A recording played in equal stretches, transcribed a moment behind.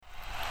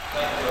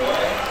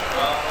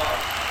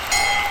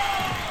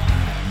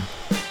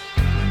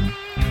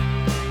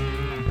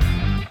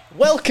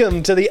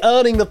Welcome to the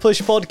Earning the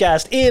Push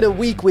podcast, in a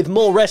week with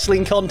more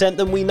wrestling content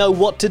than we know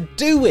what to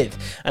do with.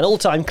 An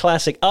all-time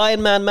classic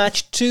Iron Man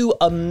match, two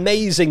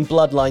amazing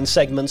Bloodline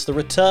segments, the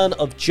return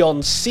of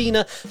John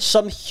Cena,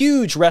 some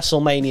huge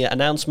WrestleMania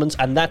announcements,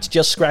 and that's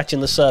just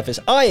scratching the surface.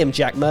 I am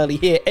Jack Murley,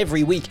 here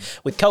every week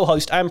with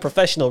co-host and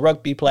professional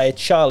rugby player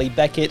Charlie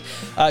Beckett.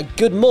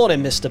 Good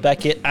morning, Mr.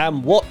 Beckett,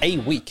 and what a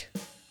week.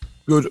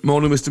 Good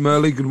morning, Mr.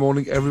 Murley. Good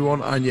morning,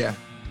 everyone. And yeah,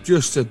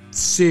 just a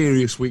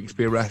serious week to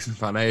be a wrestling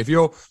fan. If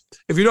you're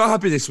not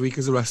happy this week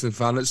as a wrestling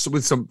fan, it's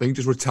with something,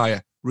 just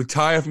retire.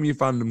 Retire from your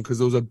fandom, because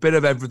there was a bit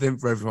of everything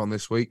for everyone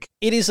this week.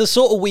 It is the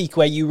sort of week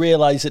where you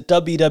realise that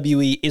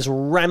WWE is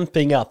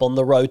ramping up on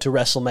the road to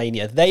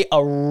WrestleMania. They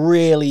are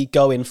really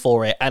going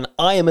for it, and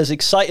I am as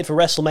excited for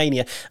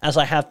WrestleMania as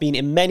I have been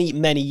in many,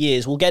 many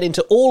years. We'll get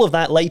into all of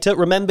that later.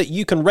 Remember,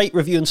 you can rate,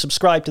 review, and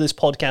subscribe to this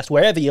podcast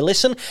wherever you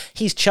listen.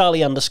 He's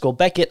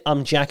Charlie_Beckett,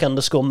 I'm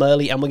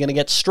Jack_Murley, and we're going to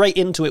get straight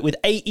into it with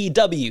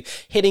AEW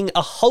hitting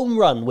a home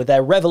run with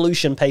their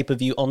Revolution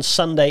pay-per-view on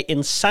Sunday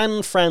in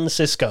San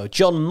Francisco.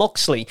 Jon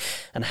Moxley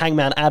and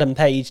Hangman Adam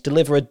Page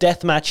deliver a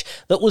death match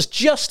that was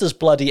just as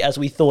bloody as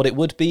we thought it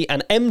would be,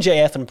 and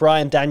MJF and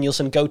Bryan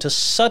Danielson go to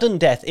sudden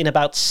death in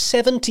about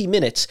 70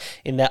 minutes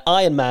in their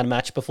Iron Man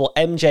match before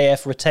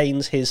MJF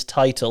retains his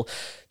title.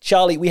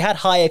 Charlie, we had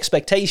high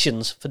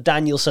expectations for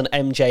Danielson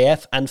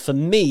MJF, and for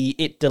me,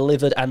 it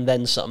delivered and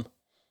then some.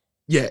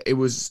 Yeah, it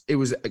was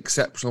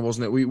exceptional,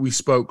 wasn't it? We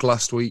spoke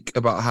last week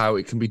about how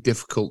it can be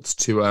difficult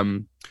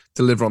to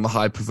deliver on the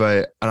hype of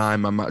an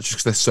Iron Man match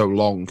because they're so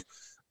long.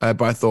 But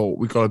I thought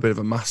we got a bit of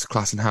a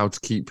masterclass in how to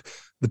keep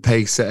the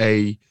pace at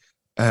a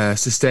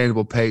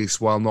sustainable pace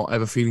while not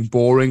ever feeling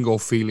boring or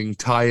feeling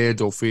tired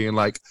or feeling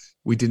like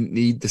we didn't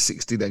need the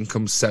 60, then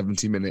comes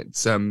 70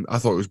 minutes. I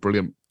thought it was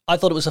brilliant. I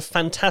thought it was a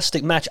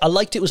fantastic match. I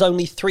liked it was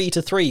only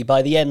 3-3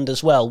 by the end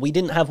as well. We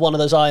didn't have one of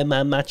those Iron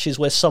Man matches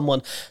where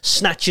someone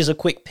snatches a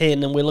quick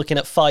pin and we're looking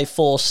at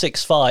 5-4,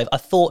 6-5. I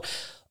thought,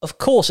 of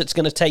course, it's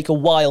going to take a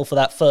while for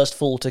that first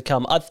fall to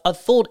come. I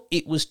thought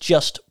it was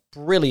just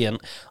brilliant.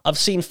 I've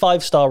seen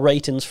 5-star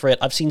ratings for it.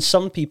 I've seen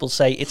some people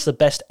say it's the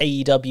best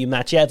AEW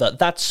match ever.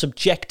 That's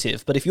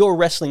subjective, but if you're a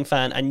wrestling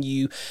fan and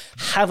you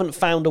haven't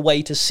found a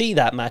way to see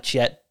that match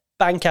yet,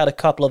 bank out a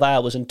couple of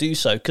hours and do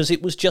so, because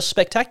it was just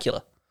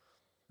spectacular.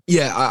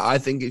 Yeah, I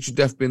think it should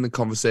definitely be in the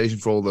conversation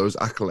for all those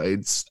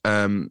accolades.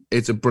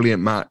 It's a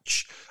brilliant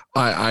match.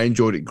 I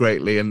enjoyed it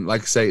greatly, and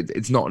like I say,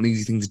 it's not an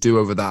easy thing to do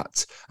over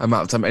that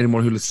amount of time.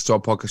 Anyone who listens to our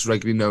podcast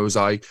regularly knows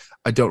I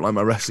don't like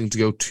my wrestling to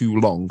go too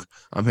long.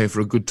 I'm here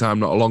for a good time,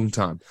 not a long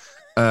time.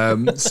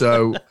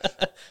 So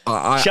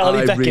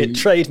Charlie Beckett, really,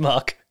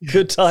 trademark,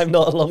 good time,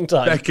 not a long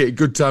time. Beckett,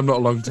 good time, not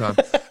a long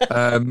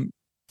time.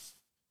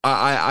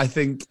 I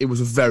think it was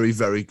a very,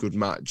 very good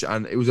match,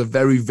 and it was a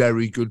very,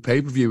 very good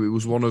pay-per-view. It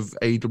was one of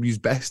AEW's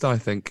best, I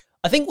think.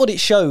 I think what it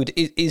showed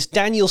is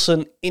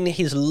Danielson, in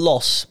his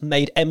loss,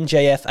 made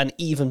MJF an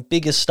even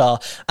bigger star.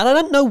 And I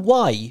don't know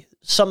why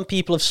some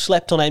people have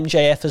slept on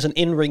MJF as an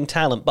in-ring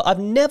talent, but I've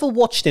never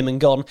watched him and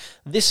gone,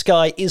 this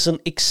guy isn't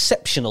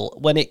exceptional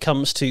when it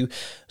comes to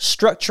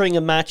structuring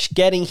a match,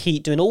 getting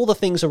heat, doing all the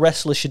things a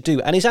wrestler should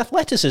do. And his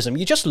athleticism,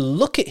 you just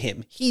look at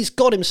him, he's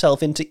got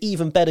himself into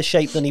even better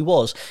shape than he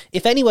was.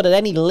 If anyone had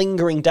any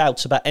lingering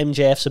doubts about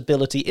MJF's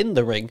ability in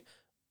the ring,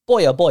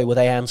 boy oh boy were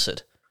they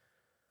answered.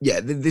 Yeah,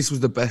 this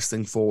was the best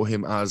thing for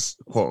him as,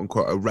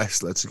 quote-unquote, a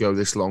wrestler to go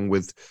this long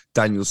with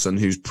Danielson,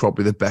 who's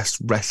probably the best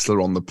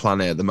wrestler on the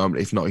planet at the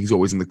moment. If not, he's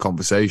always in the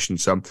conversation.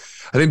 So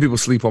I think people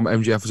sleep on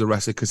MJF as a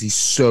wrestler because he's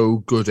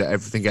so good at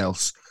everything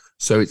else.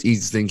 So it's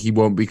easy to think he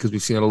won't be, because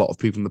we've seen a lot of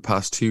people in the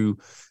past who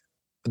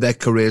their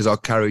careers are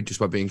carried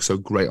just by being so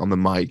great on the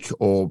mic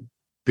or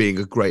being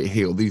a great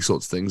heel, these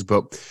sorts of things.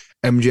 But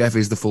MJF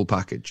is the full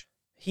package.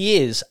 He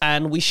is,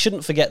 and we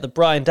shouldn't forget that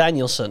Bryan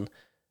Danielson,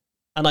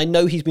 and I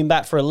know he's been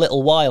back for a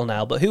little while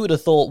now, but who would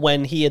have thought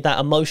when he had that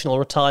emotional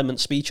retirement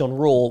speech on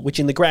Raw, which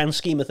in the grand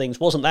scheme of things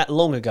wasn't that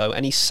long ago,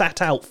 and he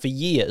sat out for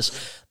years,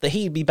 that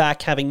he'd be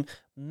back having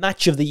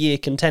match of the year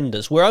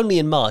contenders. We're only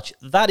in March.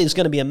 That is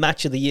going to be a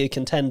match of the year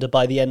contender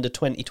by the end of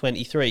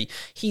 2023.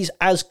 He's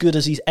as good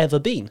as he's ever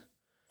been.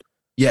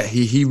 Yeah,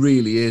 he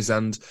really is,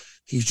 and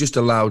he's just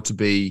allowed to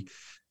be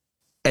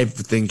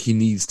everything he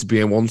needs to be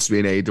and wants to be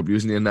in AEW,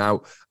 isn't he? And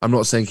now, I'm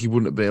not saying he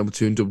wouldn't have been able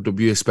to in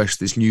WWE,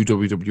 especially this new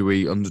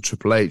WWE under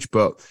Triple H,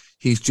 but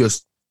he's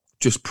just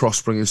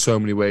prospering in so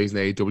many ways in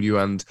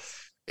AEW, and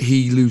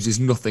he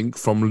loses nothing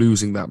from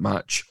losing that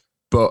match,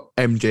 but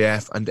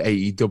MJF and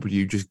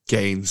AEW just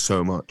gain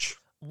so much.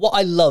 What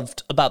I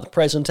loved about the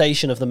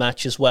presentation of the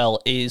match as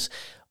well is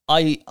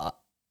I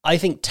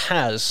think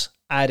Taz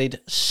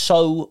added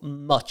so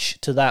much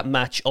to that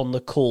match on the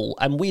call,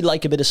 and we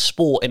like a bit of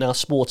sport in our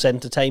sports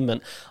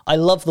entertainment. I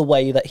love the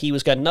way that he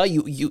was going, no,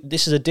 you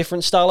this is a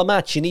different style of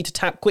match. You need to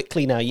tap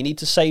quickly now. You need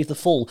to save the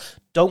fall.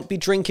 Don't be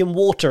drinking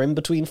water in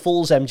between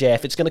falls,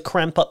 MJF. It's going to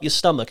cramp up your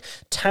stomach.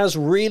 Taz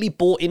really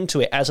bought into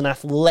it as an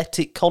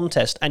athletic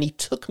contest, and he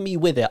took me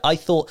with it. I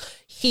thought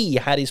he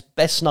had his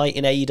best night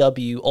in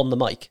AEW on the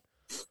mic.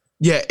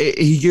 Yeah,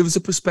 he gives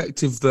a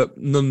perspective that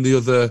none of the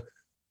other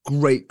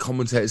great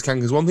commentators can,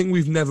 because one thing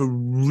we've never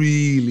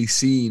really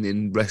seen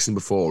in wrestling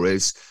before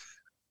is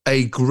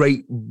a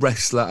great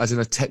wrestler as in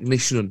a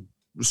technician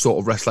sort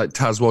of wrestler like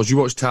Taz was. You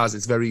watch Taz,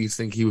 it's very easy to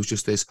think he was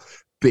just this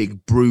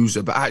big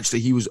bruiser, but actually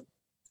he was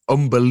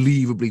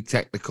unbelievably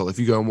technical if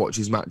you go and watch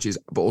his matches,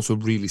 but also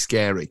really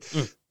scary.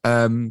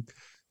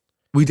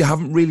 We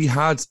haven't really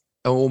had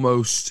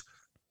almost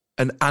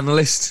an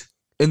analyst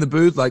in the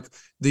booth. Like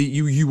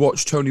you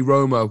watch Tony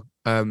Romo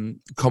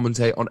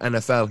commentate on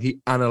NFL.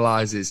 He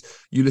analyzes.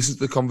 You listen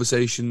to the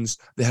conversations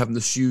they have in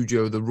the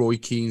studio, the Roy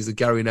Keanes, the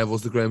Gary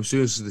Nevilles, the Graham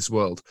Stewarts of this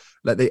world.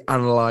 Like, they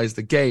analyze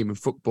the game in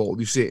football.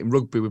 You see it in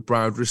rugby with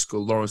Brian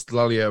Driscoll, Lawrence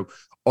Dallaglio,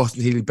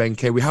 Austin Healy, Ben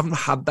Kay. We haven't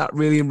had that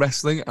really in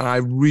wrestling, and I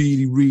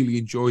really, really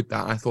enjoyed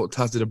that. I thought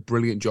Taz did a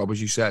brilliant job, as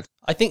you said.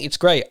 I think it's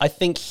great. I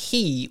think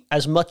he,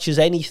 as much as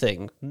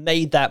anything,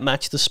 made that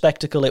match the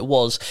spectacle it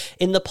was.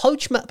 In the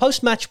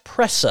post-match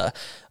presser,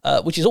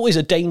 which is always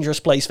a dangerous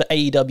place for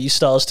AEW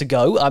stars to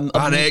go.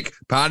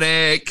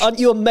 Panic! Aren't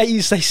you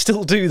amazed they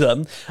still do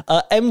them?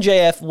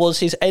 MJF was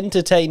his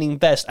entertaining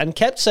best and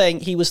kept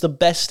saying he was the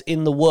best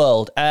in the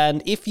world.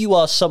 And if you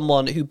are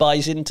someone who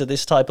buys into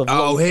this type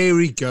of... here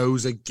he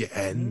goes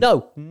again.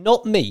 No,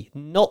 not me.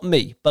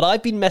 But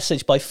I've been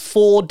messaged by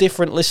 4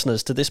 different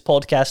listeners to this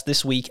podcast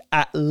this week,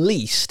 at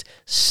least,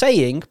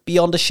 saying,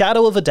 beyond a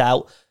shadow of a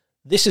doubt,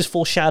 this is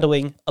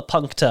foreshadowing a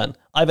Punk turn.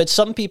 I've had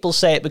some people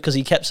say it because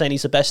he kept saying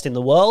he's the best in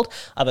the world.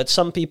 I've had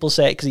some people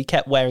say it because he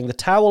kept wearing the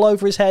towel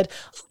over his head.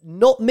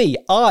 Not me.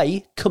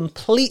 I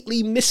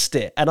completely missed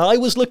it, and I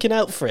was looking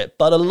out for it.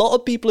 But a lot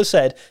of people have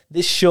said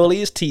this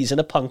surely is teasing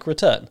a Punk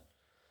return.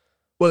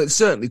 Well, it's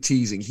certainly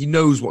teasing. He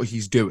knows what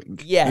he's doing.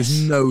 Yes.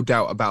 There's no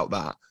doubt about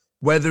that.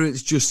 Whether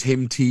it's just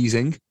him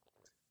teasing,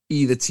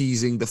 either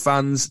teasing the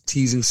fans,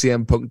 teasing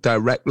CM Punk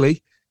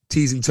directly,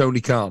 teasing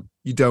Tony Khan,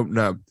 you don't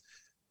know.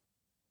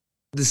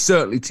 There's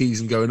certainly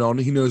teasing going on.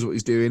 He knows what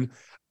he's doing.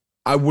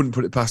 I wouldn't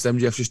put it past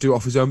MJF just do it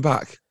off his own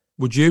back.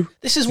 Would you?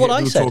 This is what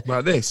I said. Talk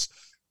about this.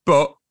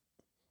 But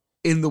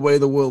in the way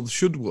the world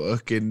should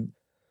work in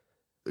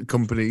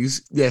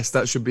companies, yes,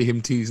 that should be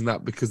him teasing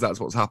that because that's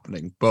what's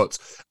happening. But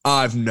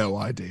I've no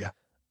idea.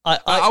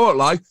 I won't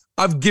lie.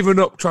 I've given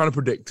up trying to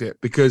predict it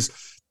because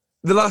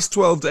the last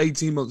 12 to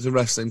 18 months of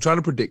wrestling, trying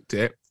to predict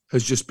it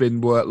has just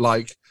been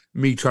like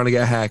me trying to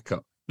get a haircut.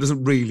 It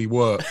doesn't really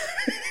work.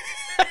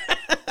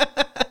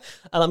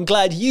 And I'm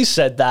glad you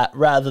said that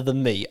rather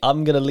than me.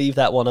 I'm going to leave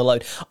that one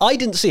alone. I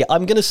didn't see it.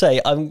 I'm going to say,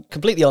 I'm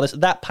completely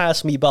honest, that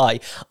passed me by.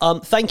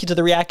 Thank you to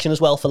the reaction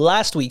as well for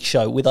last week's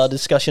show with our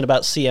discussion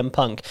about CM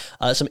Punk.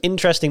 Some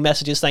interesting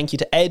messages. Thank you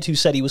to Ed, who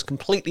said he was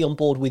completely on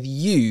board with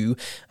you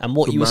and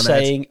what you were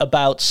saying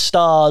about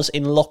stars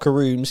in locker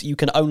rooms. You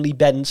can only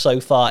bend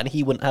so far, and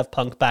he wouldn't have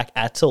Punk back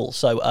at all.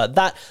 So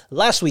that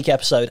last week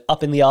episode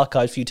up in the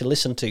archive for you to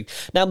listen to.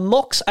 Now,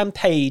 Mox and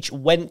Page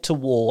went to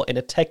war in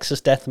a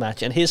Texas death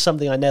match, and here's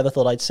something I never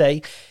thought I'd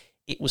say.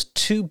 It was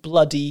too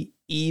bloody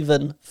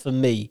even for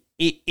me.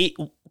 It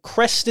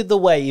crested the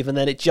wave and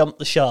then it jumped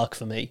the shark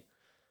for me.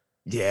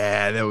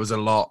 Yeah, there was a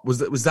lot. Was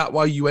that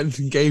why you went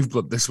and gave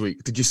blood this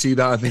week? Did you see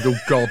that? I think, oh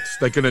God,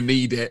 they're going to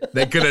need it.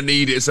 They're going to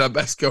need it, so I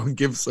best go and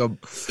give some.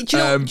 Do you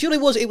know what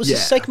it was? It was a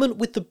segment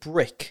with the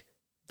brick.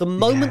 The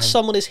moment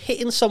someone is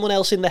hitting someone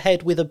else in the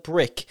head with a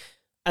brick,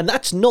 and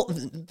that's not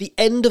the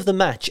end of the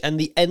match and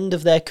the end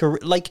of their career.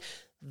 Like,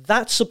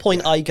 that's the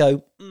point I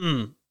go,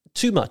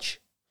 too much.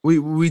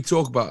 We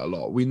talk about it a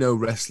lot. We know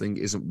wrestling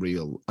isn't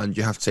real, and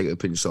you have to take it with a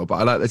pinch of salt. But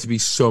I like there to be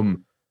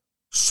some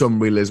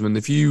realism. And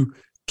if you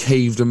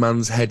caved a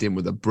man's head in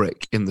with a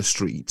brick in the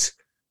street,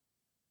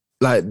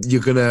 like, you're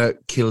gonna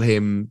kill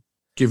him,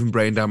 give him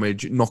brain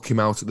damage, knock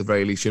him out at the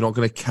very least. You're not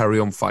gonna carry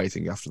on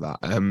fighting after that.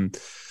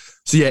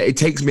 So yeah, it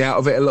takes me out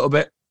of it a little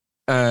bit.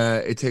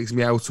 It takes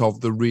me out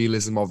of the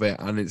realism of it,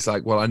 and it's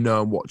like, well, I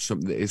know I'm watching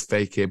something that is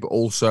fake here, but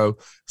also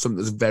something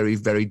that's very,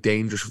 very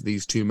dangerous for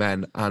these two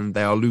men, and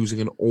they are losing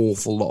an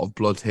awful lot of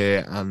blood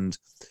here. And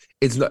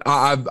it's not.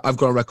 I've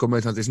gone on record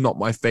many times. It's not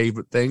my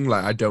favorite thing.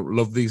 Like, I don't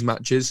love these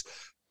matches.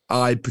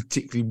 I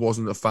particularly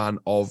wasn't a fan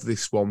of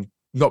this one,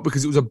 not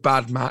because it was a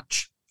bad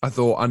match, I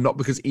thought, and not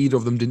because either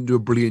of them didn't do a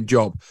brilliant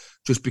job,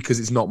 just because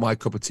it's not my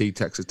cup of tea,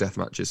 Texas death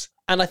matches.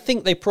 And I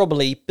think they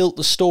probably built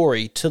the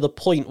story to the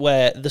point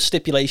where the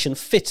stipulation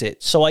fit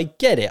it. So I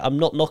get it. I'm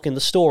not knocking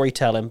the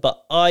storytelling,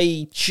 but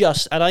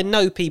and I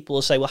know people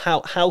will say,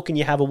 well, how can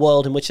you have a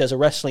world in which there's a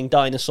wrestling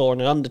dinosaur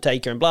and an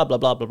Undertaker and blah, blah,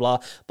 blah, blah, blah,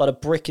 but a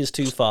brick is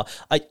too far.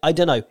 I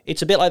don't know.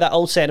 It's a bit like that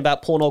old saying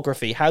about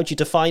pornography. How do you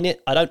define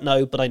it? I don't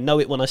know, but I know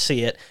it when I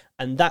see it.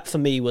 And that for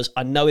me was,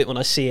 I know it when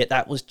I see it.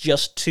 That was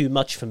just too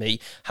much for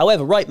me.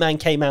 However, Right Man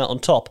came out on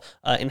top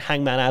in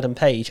Hangman Adam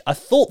Page. I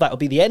thought that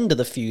would be the end of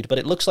the feud, but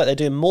it looks like they're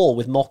doing more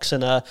with Mox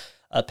and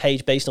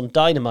Page based on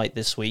Dynamite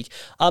this week.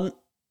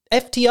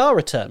 FTR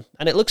return,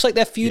 and it looks like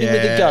they're feuding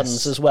with the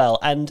Guns as well,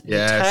 and the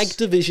tag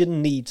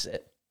division needs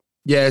it.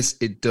 Yes,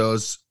 it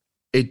does.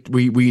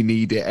 We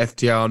need it.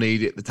 FTR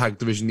need it. The tag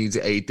division needs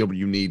it.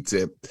 AEW needs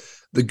it.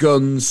 The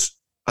Guns,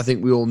 I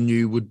think we all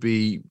knew would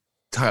be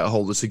title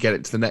holders to get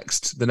it to the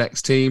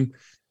next team,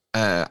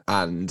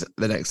 and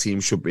the next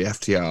team should be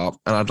FTR.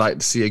 And I'd like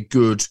to see a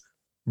good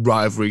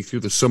rivalry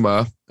through the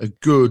summer, a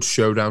good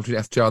showdown between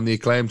FTR and the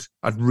Acclaimed.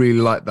 I'd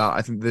really like that.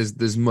 I think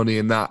there's money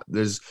in that.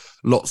 There's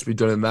lots to be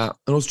done in that,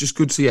 and also just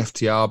good to see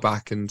FTR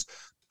back and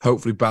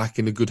hopefully back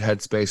in a good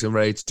headspace and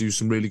ready to do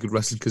some really good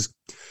wrestling. Because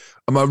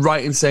am I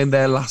right in saying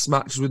their last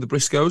match was with the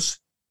Briscoes?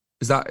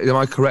 Am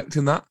I correct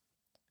in that?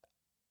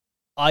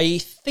 I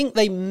think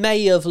they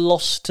may have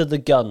lost to the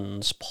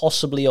Guns,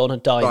 possibly on a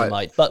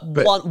Dynamite, but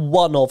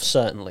one of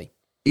certainly.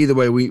 Either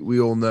way, we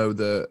all know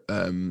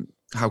that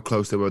how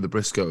close they were with the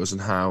Briscoes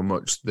and how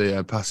much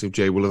the passive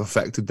J will have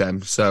affected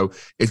them. So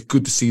it's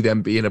good to see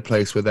them be in a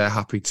place where they're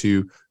happy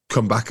to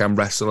come back and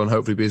wrestle and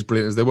hopefully be as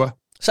brilliant as they were.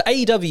 So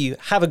AEW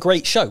have a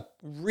great show,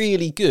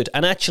 really good.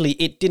 And actually,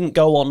 it didn't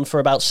go on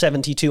for about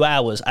 72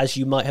 hours, as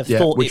you might have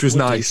thought which was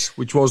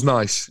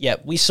nice. Yeah,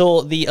 we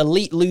saw the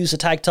Elite lose the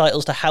tag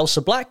titles to House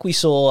of Black. We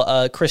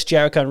saw Chris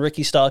Jericho and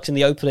Ricky Starks in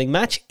the opening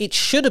match. It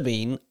should have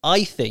been,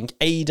 I think,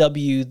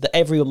 AEW that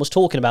everyone was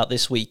talking about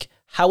this week.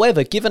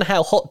 However, given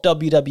how hot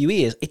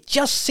WWE is, it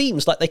just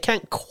seems like they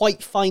can't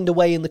quite find a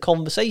way in the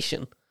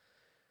conversation.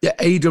 Yeah,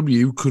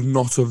 AEW could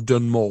not have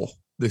done more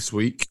this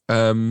week.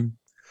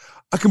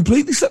 I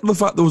completely slept on the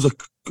fact there was a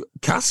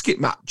casket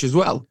match as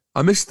well.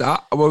 I missed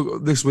that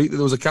this week.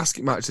 There was a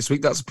casket match this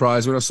week. That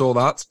surprised me when I saw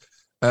that.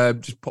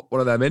 Just pop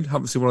one of them in.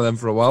 Haven't seen one of them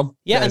for a while.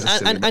 Yeah,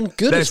 and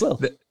good as well.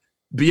 But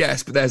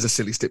there's a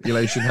silly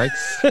stipulation, hey?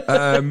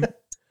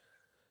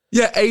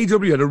 Yeah,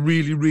 AEW had a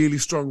really, really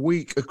strong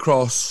week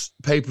across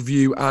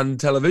pay-per-view and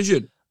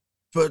television.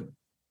 But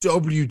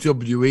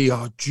WWE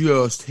are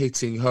just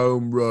hitting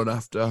home run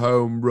after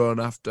home run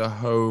after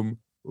home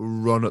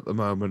run at the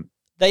moment.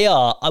 They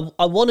are.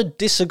 I want to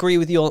disagree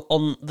with you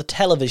on the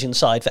television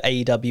side for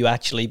AEW,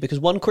 actually, because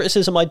one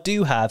criticism I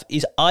do have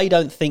is I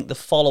don't think the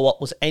follow-up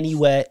was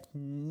anywhere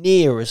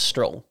near as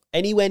strong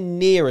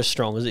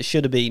as it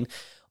should have been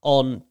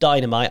on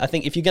Dynamite. I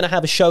think if you're going to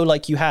have a show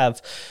like you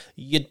have,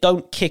 you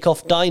don't kick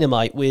off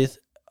Dynamite with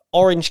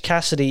Orange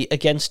Cassidy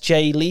against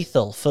Jay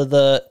Lethal for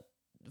the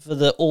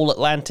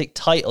All-Atlantic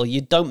title. You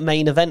don't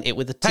main event it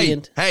with the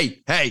TNT.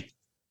 Hey!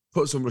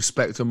 Put some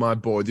respect on my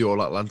boy, the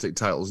All-Atlantic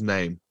title's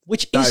name.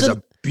 Which is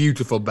a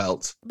beautiful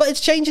belt. But it's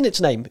changing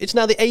its name. It's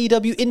now the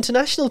AEW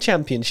International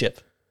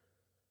Championship.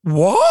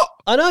 What?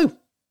 I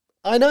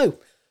know.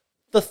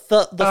 The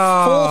fourth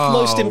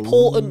most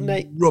important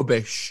name.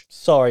 Rubbish.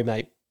 Sorry,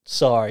 mate.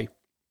 Sorry.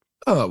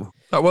 Oh,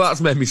 well,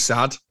 that's made me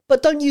sad.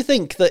 But don't you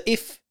think that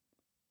if...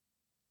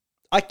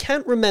 I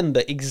can't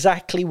remember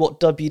exactly what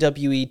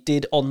WWE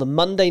did on the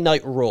Monday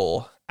Night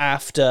Raw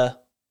after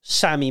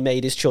Sammy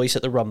made his choice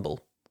at the Rumble,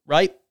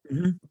 right?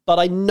 Mm-hmm. But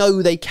I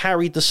know they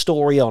carried the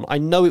story on. I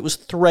know it was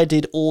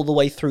threaded all the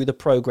way through the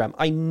program.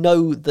 I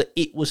know that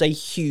it was a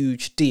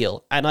huge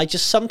deal. And I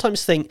just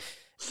sometimes think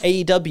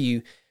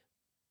AEW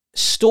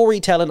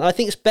storytelling, I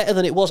think it's better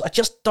than it was. I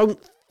just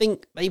don't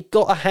think they've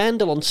got a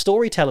handle on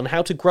storytelling,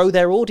 how to grow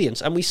their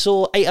audience. And we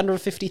saw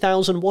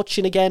 850,000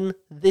 watching again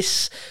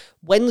this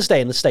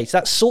Wednesday in the States.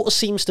 That sort of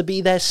seems to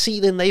be their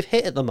ceiling they've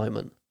hit at the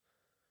moment.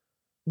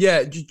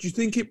 Yeah, do you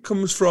think it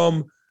comes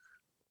from...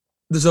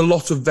 There's a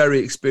lot of very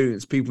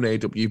experienced people in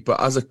AEW,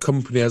 but as a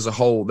company as a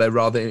whole, they're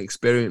rather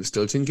inexperienced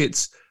still. I think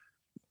it's,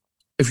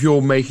 if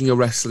you're making a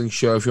wrestling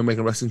show, if you're making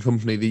a wrestling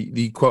company,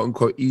 the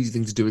quote-unquote easy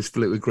thing to do is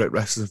fill it with great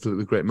wrestlers and fill it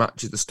with great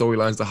matches. The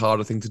storyline's the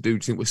harder thing to do. Do you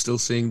think we're still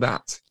seeing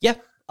that? Yeah,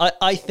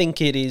 I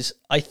think it is.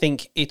 I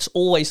think it's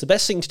always the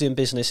best thing to do in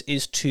business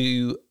is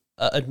to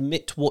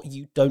admit what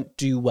you don't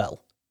do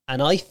well.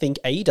 And I think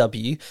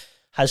AEW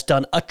has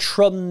done a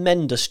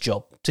tremendous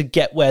job to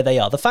get where they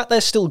are. The fact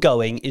they're still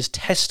going is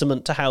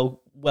testament to how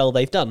well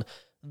they've done.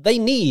 They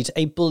need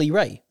a Bully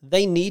Ray.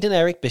 They need an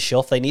Eric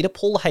Bischoff. They need a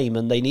Paul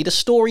Heyman. They need a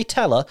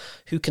storyteller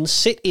who can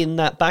sit in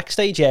that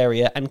backstage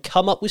area and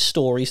come up with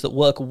stories that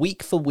work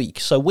week for week.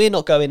 So we're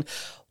not going,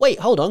 wait,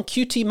 hold on,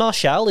 QT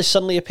Marshall is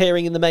suddenly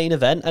appearing in the main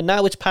event, and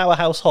now it's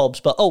Powerhouse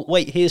Hobbs, but oh,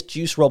 wait, here's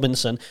Juice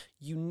Robinson.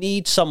 You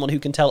need someone who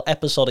can tell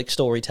episodic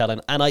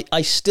storytelling, and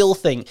I still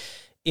think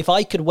if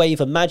I could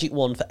wave a magic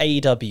wand for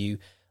AEW,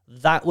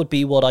 that would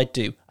be what I'd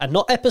do. And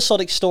not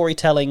episodic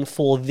storytelling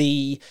for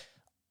the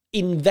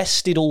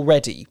invested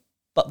already,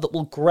 but that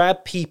will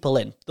grab people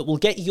in, that will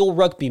get your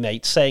rugby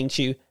mates saying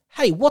to you,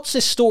 hey, what's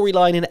this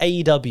storyline in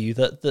AEW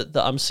that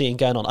I'm seeing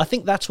going on? I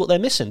think that's what they're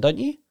missing, don't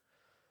you?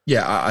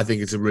 Yeah, I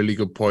think it's a really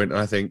good point. And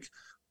I think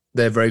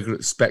they're very good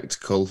at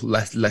spectacle,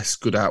 less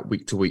good at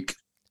week to week.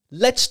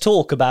 Let's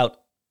talk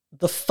about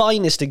the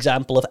finest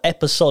example of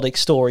episodic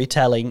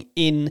storytelling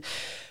in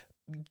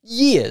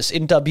years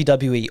in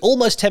WWE,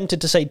 almost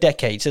tempted to say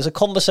decades. There's a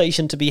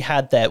conversation to be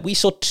had there. We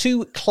saw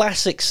two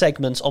classic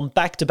segments on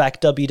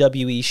back-to-back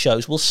WWE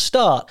shows. We'll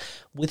start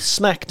with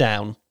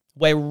SmackDown,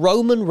 where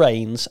Roman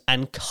Reigns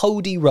and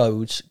Cody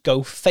Rhodes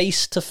go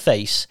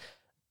face-to-face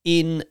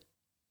in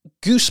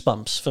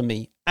goosebumps for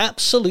me.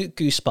 Absolute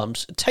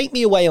goosebumps. Take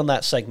me away on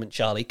that segment,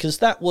 Charlie, because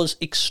that was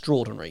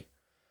extraordinary.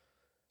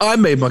 I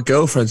made my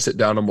girlfriend sit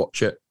down and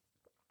watch it.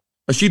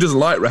 And she doesn't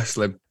like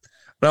wrestling.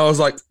 And I was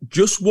like,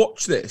 just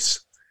watch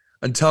this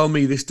and tell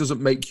me this doesn't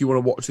make you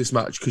want to watch this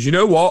match. Because you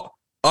know what?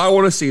 I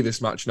want to see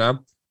this match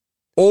now.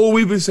 All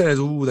we've been saying is,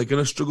 oh, they're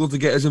going to struggle to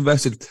get us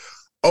invested.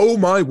 Oh,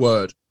 my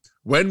word.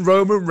 When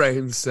Roman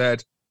Reigns said,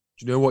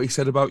 do you know what he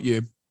said about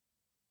you?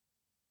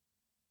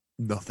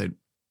 Nothing.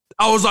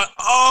 I was like,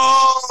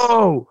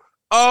 oh,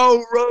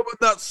 Roman,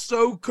 that's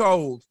so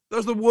cold.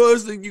 That's the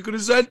worst thing you could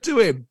have said to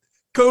him.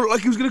 Cold,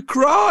 like he was going to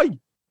cry.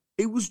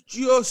 It was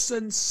just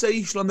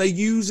sensational. And they're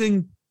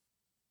using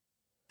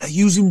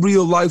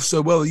real life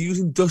so well. They're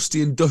using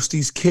Dusty and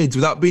Dusty's kids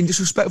without being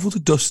disrespectful to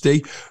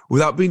Dusty,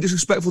 without being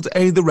disrespectful to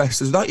any of the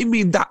wrestlers, without even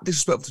being that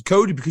disrespectful to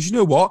Cody, because you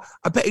know what?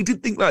 I bet he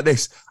didn't think like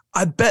this.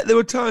 I bet there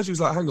were times he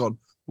was like, hang on,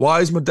 why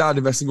is my dad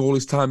investing all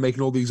his time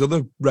making all these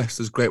other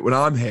wrestlers great when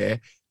I'm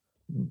here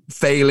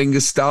failing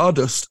as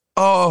Stardust?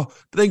 Oh,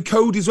 but then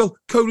Cody as well.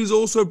 Cody's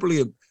also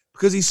brilliant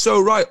because he's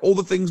so right. All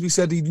the things we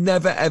said he'd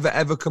never, ever,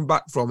 ever come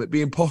back from. It'd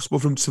be impossible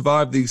for him to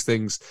survive these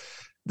things.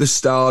 The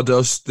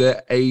Stardust,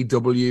 the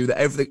AEW, the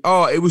everything.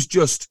 Oh, it was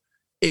just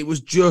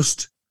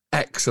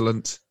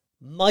excellent.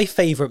 My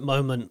favourite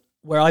moment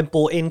where I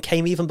bought in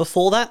came even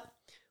before that,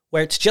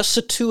 where it's just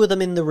the two of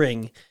them in the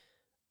ring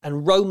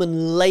and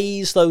Roman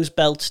lays those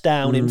belts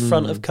down in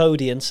front of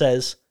Cody and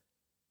says,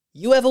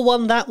 you ever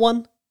won that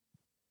one?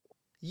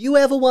 You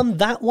ever won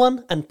that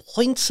one? And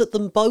points at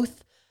them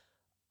both.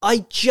 I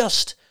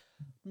can't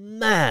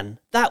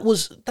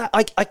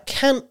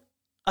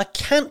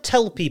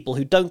tell people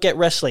who don't get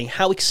wrestling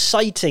how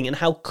exciting and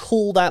how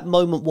cool that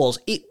moment was.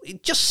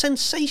 It just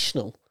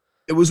sensational.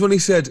 It was when he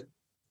said,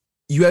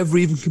 you ever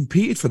even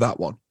competed for that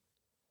one?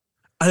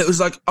 And it was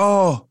like,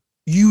 oh,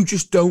 you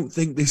just don't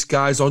think this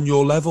guy's on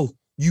your level.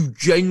 You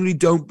genuinely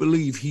don't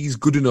believe he's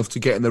good enough to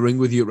get in the ring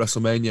with you at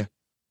WrestleMania.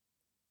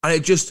 And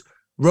it just,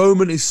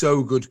 Roman is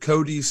so good,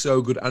 Cody is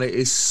so good, and it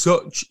is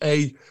such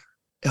a...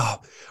 Oh,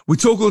 we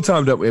talk all the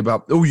time, don't we,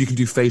 about, oh, you can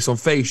do face on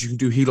face, you can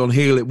do heel on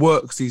heel, it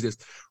works these days.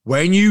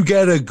 When you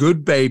get a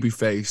good baby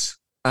face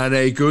and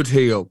a good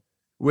heel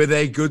with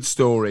a good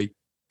story,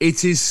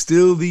 it is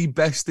still the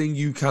best thing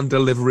you can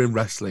deliver in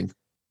wrestling.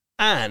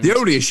 And the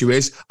only issue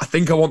is, I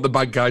think I want the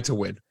bad guy to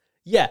win.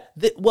 Yeah,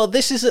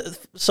 this is...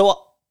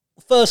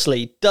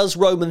 Firstly, does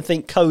Roman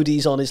think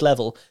Cody's on his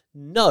level?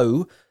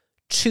 No,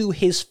 to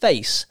his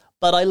face.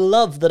 But I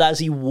love that as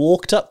he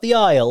walked up the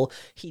aisle,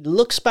 he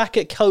looks back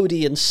at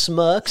Cody and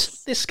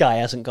smirks. This guy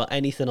hasn't got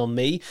anything on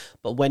me.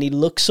 But when he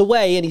looks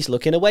away and he's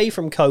looking away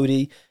from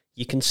Cody,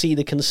 you can see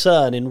the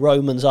concern in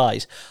Roman's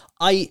eyes.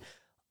 For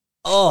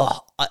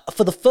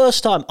the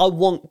first time, I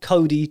want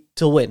Cody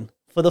to win.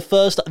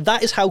 That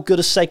is how good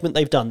a segment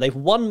they've done. They've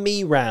won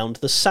me round,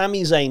 the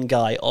Sami Zayn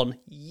guy, on,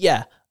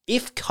 yeah,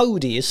 if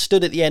Cody is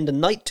stood at the end of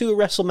night 2 of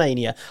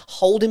WrestleMania,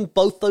 holding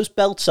both those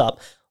belts up,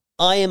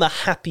 I am a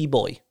happy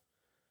boy.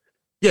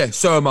 Yeah,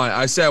 so am I.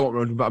 I say I want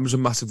Roman, but I'm just a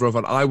massive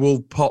Roman fan. I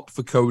will pop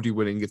for Cody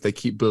winning if they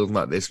keep building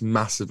like this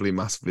massively,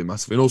 massively,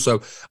 massively. And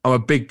also, I'm a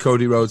big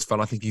Cody Rhodes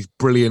fan. I think he's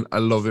brilliant. I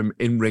love him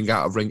in ring,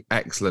 out of ring,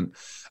 excellent.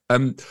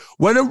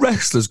 When a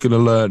wrestler's going to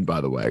learn,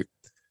 by the way,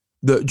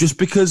 that just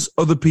because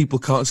other people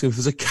can't see them, if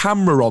there's a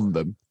camera on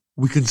them,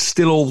 we can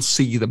still all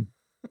see them.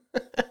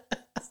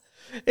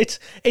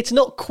 It's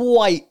not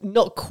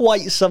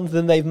quite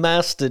something they've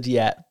mastered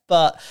yet,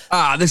 but...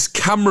 this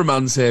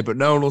cameraman's here, but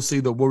no one will see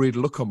the worried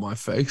look on my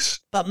face.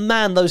 But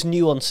man, those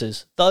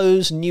nuances.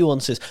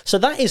 So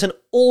that is an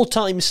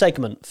all-time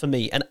segment for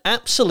me, an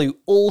absolute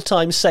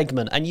all-time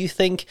segment, and you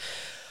think...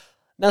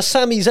 Now,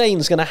 Sami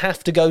Zayn's going to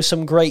have to go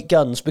some great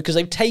guns because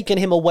they've taken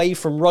him away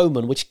from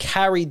Roman, which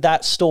carried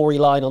that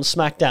storyline on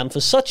SmackDown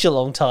for such a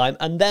long time,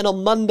 and then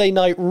on Monday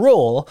Night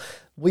Raw...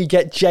 we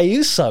get Jey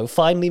Uso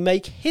finally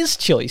make his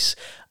choice.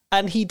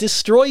 And he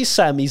destroys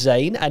Sami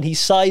Zayn and he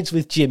sides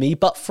with Jimmy,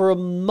 but for a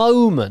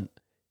moment,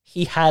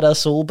 he had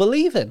us all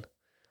believing.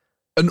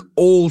 An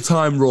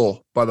all-time Raw,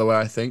 by the way,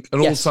 I think.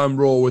 All-time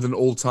Raw with an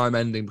all-time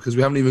ending, because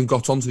we haven't even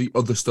got onto the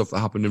other stuff that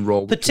happened in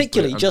Raw.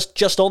 Particularly,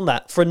 just on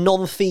that, for a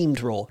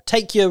non-themed Raw.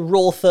 Take your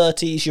Raw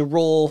 30s, your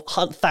Raw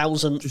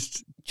 1000,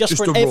 just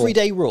for an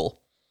everyday Raw.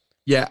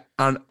 Yeah,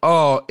 and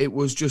it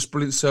was just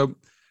brilliant. So...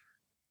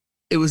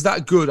 it was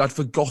that good, I'd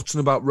forgotten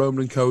about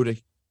Roman and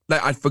Cody.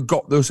 Like, I'd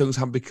forgot those things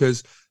happened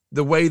because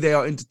the way they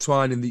are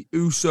intertwining the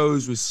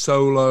Usos with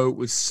Solo,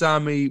 with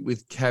Sami,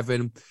 with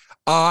Kevin.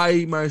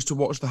 I managed to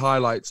watch the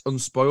highlights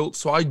unspoiled,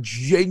 so I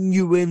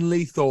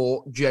genuinely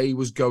thought Jay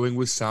was going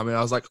with Sami.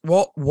 I was like,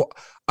 what?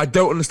 I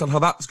don't understand how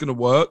that's going to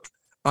work.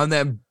 And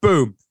then,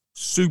 boom,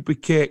 super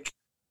kick.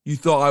 You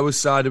thought I was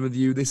siding with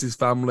you. This is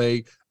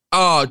family.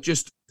 It's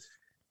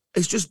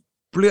just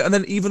brilliant. And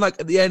then even like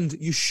at the end,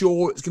 you're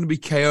sure it's going to be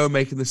KO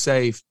making the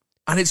save.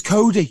 And it's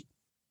Cody.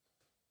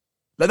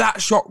 Like,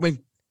 that shocked me.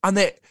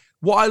 And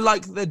what I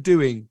like that they're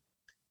doing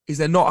is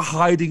they're not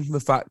hiding from the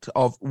fact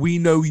of, we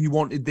know you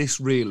wanted this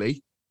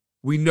really.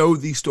 We know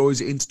these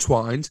stories are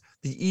intertwined.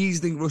 The easy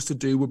thing for us to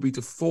do would be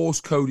to force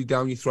Cody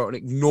down your throat and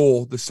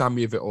ignore the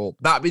Sami of it all.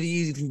 That'd be the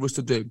easy thing for us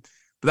to do.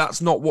 But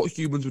that's not what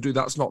humans would do.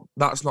 That's not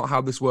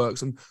how this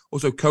works. And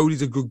also,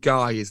 Cody's a good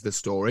guy is the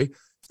story.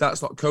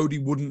 That's not, Cody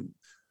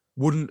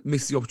wouldn't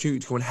miss the opportunity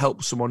to go and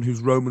help someone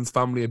whose Roman's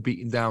family are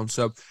beaten down.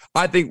 So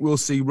I think we'll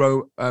see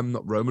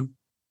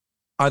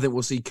I think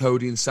we'll see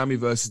Cody and Sami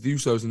versus the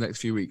Usos in the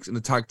next few weeks in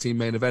the tag team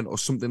main event or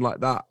something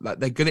like that. Like,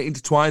 they're going to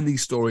intertwine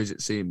these stories,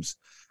 it seems.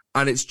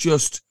 And it's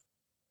just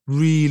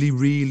really,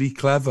 really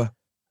clever.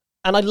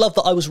 And I love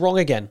that I was wrong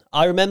again.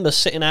 I remember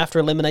sitting after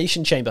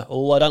Elimination Chamber.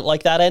 Oh, I don't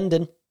like that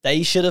ending.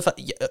 They should have...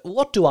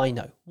 What do I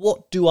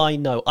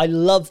know? I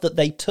love that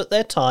they took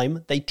their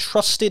time. They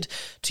trusted,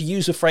 to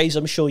use a phrase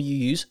I'm sure you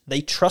use, they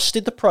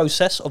trusted the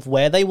process of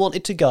where they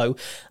wanted to go.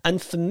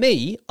 And for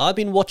me, I've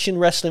been watching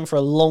wrestling for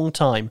a long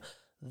time.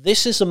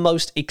 This is the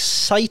most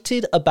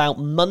excited about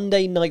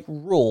Monday Night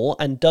Raw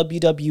and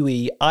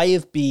WWE I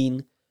have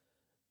been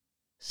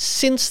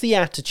since the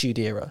Attitude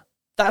Era.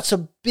 That's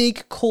a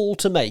big call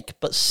to make,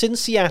 but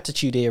since the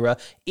Attitude Era,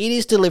 it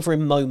is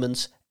delivering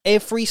moments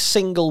every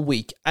single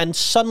week, and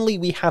suddenly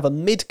we have a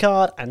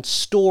mid-card and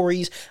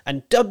stories,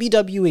 and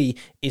WWE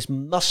is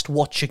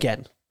must-watch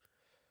again.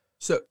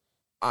 So,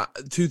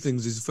 two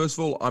things is, first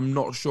of all, I'm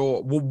not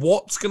sure,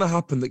 what's going to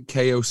happen that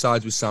KO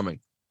sides with Sami?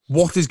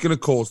 What is going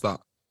to cause that?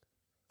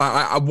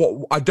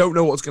 I don't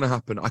know what's going to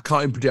happen. I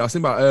can't even predict. I was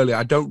thinking about earlier.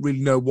 I don't really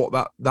know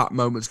what that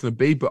moment's going to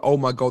be, but oh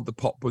my God, the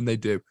pop when they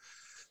do.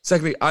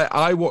 Secondly,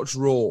 I watch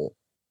Raw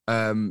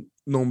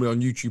normally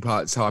on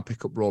YouTube. It's how I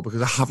pick up Raw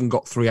because I haven't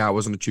got 3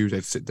 hours on a Tuesday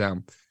to sit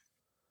down.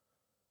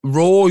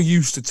 Raw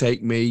used to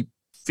take me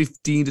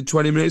 15 to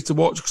 20 minutes to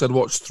watch because I'd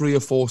watch 3 or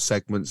 4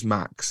 segments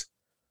max.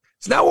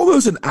 It's now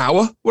almost an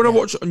hour when I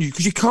watch it on YouTube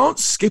because you can't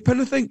skip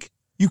anything.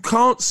 You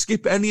can't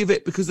skip any of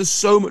it because there's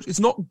so much. It's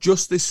not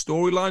just this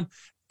storyline.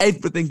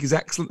 Everything is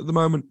excellent at the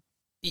moment.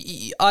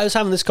 I was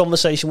having this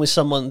conversation with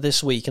someone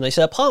this week, and they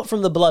said, apart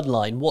from the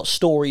Bloodline, what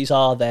stories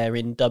are there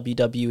in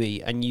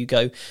WWE? And you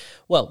go,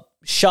 well,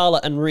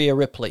 Charlotte and Rhea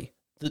Ripley,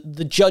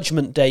 the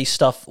Judgment Day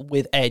stuff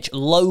with Edge,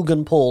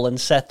 Logan Paul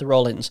and Seth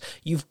Rollins.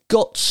 You've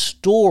got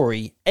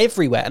story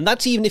everywhere, and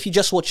that's even if you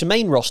just watch the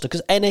main roster,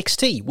 because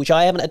NXT, which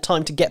I haven't had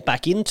time to get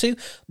back into.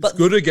 But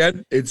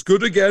It's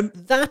good again.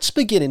 That's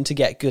beginning to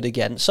get good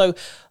again. So,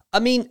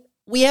 I mean...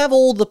 we have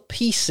all the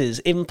pieces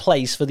in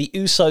place for the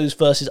Usos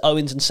versus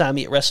Owens and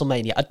Sami at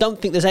WrestleMania. I don't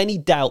think there's any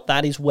doubt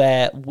that is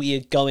where we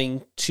are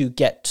going to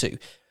get to.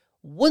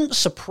 Wouldn't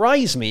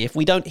surprise me if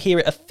we don't hear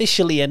it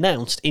officially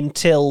announced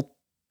until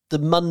the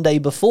Monday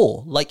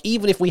before. Like,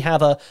 even if we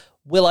have a,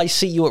 will I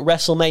see you at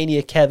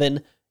WrestleMania,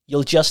 Kevin?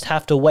 You'll just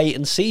have to wait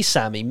and see,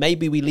 Sami.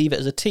 Maybe we leave it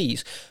as a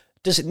tease.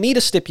 Does it need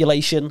a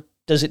stipulation?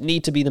 Does it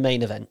need to be the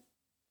main event?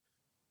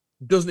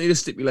 Doesn't need a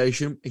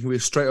stipulation. It can be a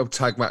straight-up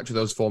tag match with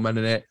those 4 men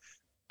in it.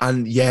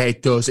 And yeah,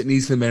 it does. It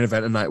needs the main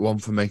event of night 1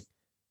 for me.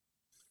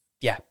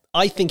 Yeah,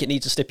 I think it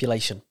needs a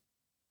stipulation.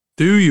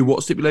 Do you?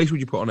 What stipulation would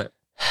you put on it?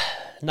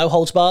 No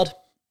holds barred.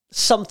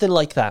 Something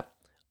like that.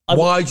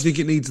 Why do you think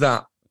it needs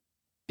that?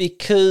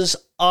 Because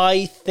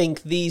I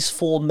think these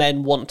 4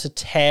 men want to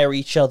tear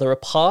each other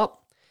apart.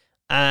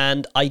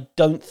 And I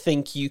don't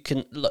think you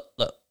can... Look.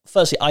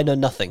 Firstly, I know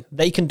nothing.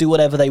 They can do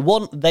whatever they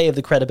want. They have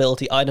the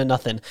credibility. I know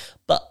nothing.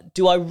 But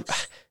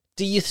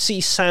do you see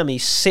Sami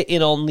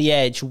sitting on the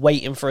edge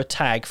waiting for a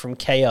tag from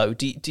KO?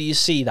 Do you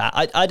see that?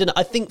 I don't know.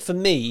 I think for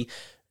me,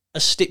 a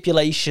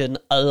stipulation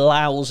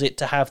allows it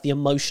to have the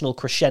emotional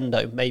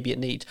crescendo maybe it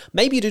needs.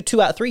 Maybe you do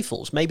 2 out of 3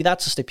 falls. Maybe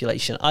that's a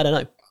stipulation. I don't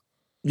know.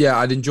 Yeah,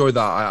 I'd enjoy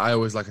that. I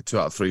always like a 2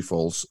 out of 3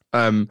 falls.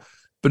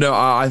 But no,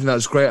 I think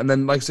that's great. And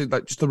then, like I said,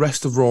 like just the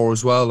rest of Raw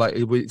as well. Like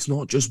it's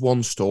not just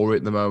one story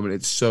at the moment.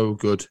 It's so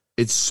good.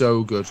 It's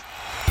so good.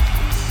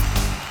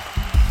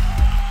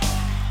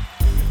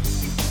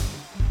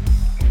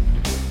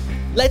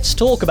 Let's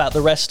talk about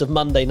the rest of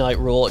Monday Night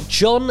Raw.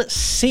 John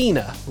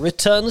Cena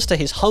returns to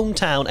his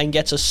hometown and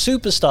gets a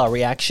superstar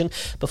reaction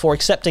before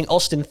accepting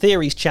Austin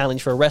Theory's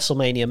challenge for a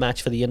WrestleMania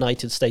match for the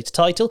United States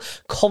title,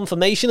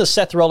 confirmation of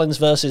Seth Rollins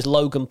versus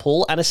Logan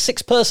Paul, and a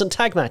 6-person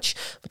tag match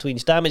between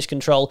Damage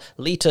Control,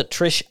 Lita,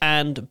 Trish,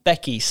 and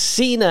Becky.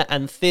 Cena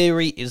and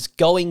Theory is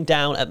going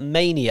down at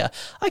Mania.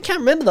 I can't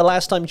remember the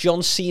last time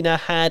John Cena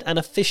had an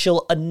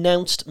official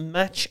announced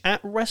match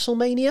at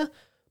WrestleMania.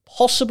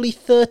 Possibly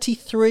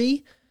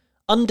 33?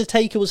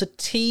 Undertaker was a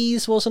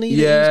tease, wasn't he?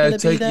 Yeah,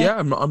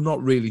 I'm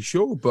not really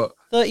sure, but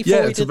 34.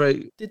 Yeah,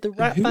 Did the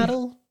rap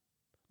battle?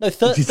 No,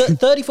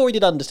 34 he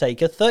did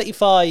Undertaker.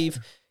 35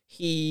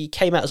 he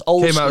came out as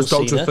old Came school out as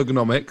Doctor Cena. of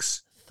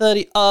Thugonomics.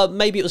 30,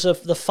 maybe it was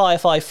the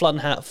Firefly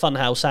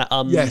Funhouse at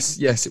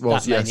Yes, it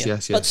was.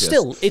 Yes. But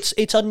still,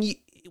 it's an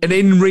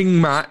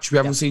in-ring match. We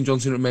haven't seen John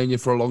Cena at Mania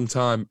for a long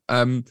time.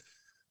 John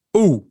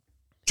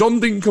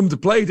didn't come to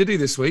play, did he,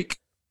 this week?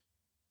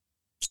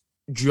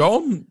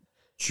 John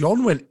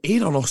went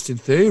in on Austin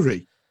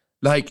Theory.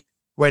 Like,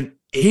 went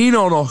in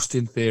on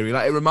Austin Theory.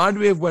 Like, it reminded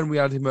me of when we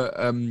had him at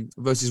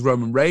versus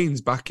Roman Reigns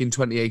back in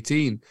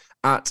 2018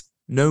 at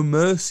No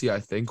Mercy,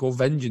 I think, or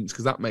Vengeance,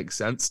 because that makes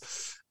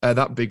sense.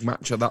 That big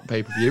match at that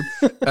pay-per-view.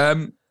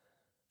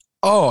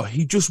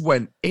 He just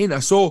went in. I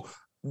saw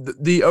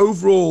the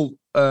overall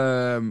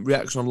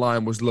reaction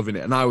online was loving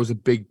it, and I was a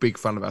big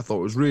fan of it. I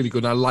thought it was really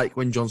good. And I like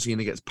when John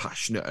Cena gets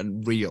passionate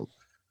and real.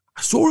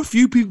 I saw a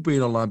few people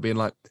being online being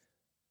like,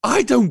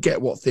 I don't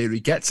get what Theory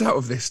gets out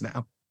of this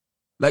now.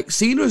 Like,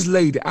 Cena has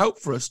laid it out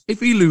for us.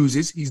 If he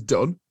loses, he's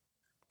done.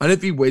 And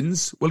if he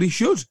wins, well, he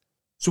should.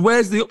 So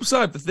where's the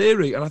upside for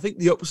Theory? And I think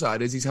the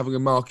upside is he's having a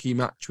marquee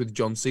match with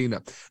John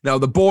Cena. Now,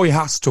 the boy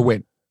has to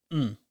win.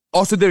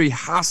 Austin Theory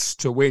has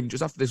to win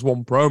just after this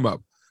one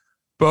promo.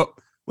 But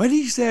when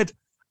he said,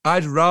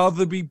 I'd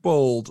rather be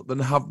bald than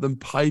have them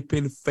pipe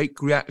in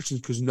fake reactions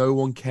because no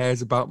one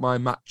cares about my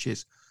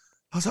matches,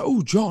 I was like,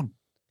 oh, John,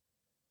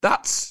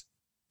 that's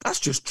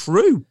just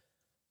true.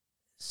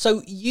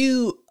 So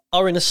you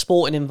are in a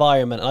sporting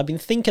environment, and I've been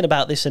thinking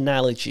about this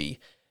analogy.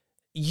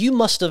 You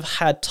must have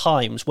had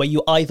times where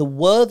you either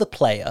were the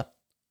player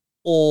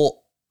or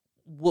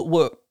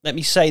were, let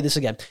me say this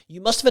again. You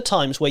must have had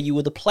times where you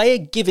were the player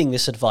giving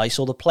this advice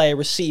or the player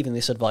receiving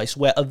this advice,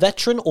 where a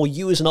veteran or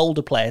you as an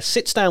older player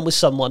sits down with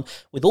someone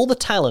with all the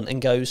talent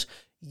and goes,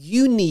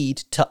 you need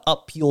to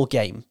up your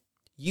game.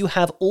 You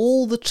have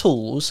all the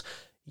tools.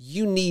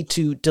 You need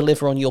to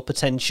deliver on your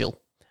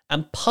potential.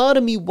 And part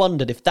of me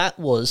wondered if that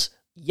was,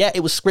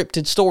 it was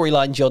scripted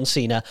storyline John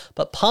Cena,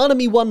 but part of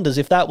me wonders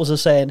if that was a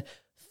saying,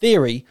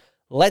 Theory,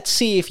 let's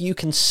see if you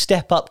can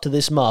step up to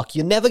this mark.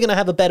 You're never going to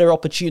have a better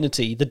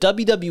opportunity. The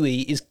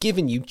WWE is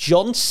giving you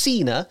John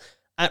Cena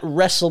at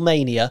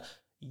WrestleMania.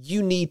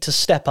 You need to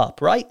step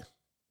up, right?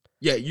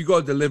 Yeah, you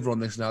got to deliver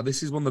on this now.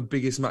 This is one of the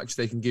biggest matches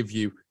they can give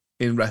you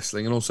in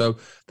wrestling. And also,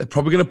 they're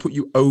probably going to put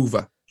you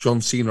over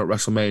John Cena at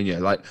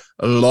WrestleMania. Like,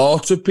 a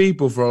lot of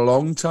people for a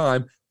long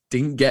time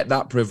didn't get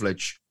that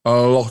privilege. A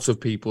lot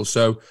of people.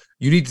 So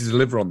you need to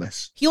deliver on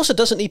this. He also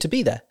doesn't need to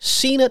be there.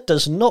 Cena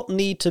does not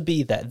need to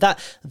be there.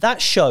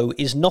 That show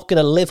is not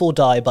going to live or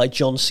die by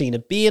John Cena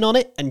being on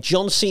it, and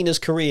John Cena's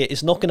career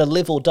is not going to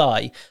live or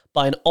die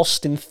by an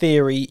Austin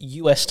Theory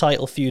US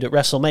title feud at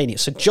WrestleMania.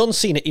 So John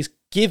Cena is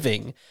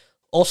giving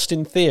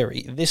Austin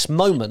Theory this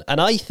moment, and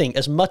I think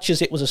as much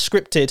as it was a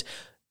scripted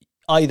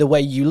either way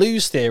you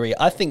lose Theory,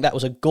 I think that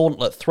was a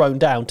gauntlet thrown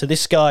down to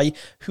this guy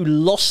who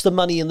lost the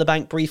Money in the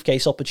Bank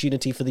briefcase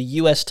opportunity for the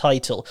US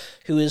title,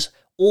 who has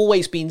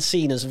always been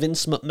seen as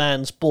Vince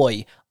McMahon's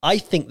boy. I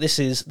think this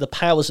is the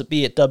powers that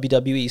be at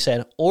WWE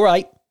saying, all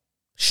right,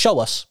 show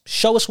us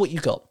what you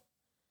got.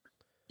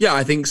 Yeah,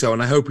 I think so,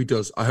 and I hope he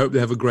does. I hope they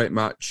have a great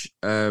match.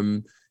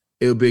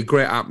 It'll be a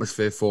great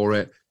atmosphere for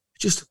it.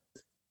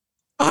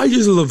 I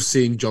just love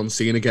seeing John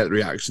Cena get the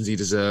reactions he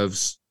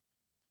deserves.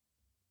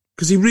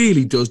 Because he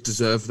really does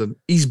deserve them.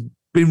 He's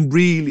been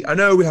really... I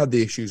know we had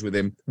the issues with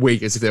him,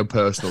 as if they were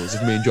personal, as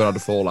if me and John had a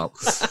fallout.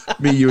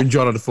 You and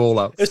John had a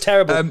fallout. It was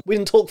terrible. We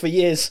didn't talk for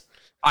years.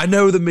 I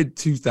know the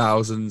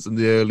mid-2000s and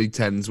the early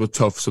 10s were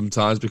tough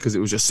sometimes because it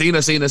was just Cena.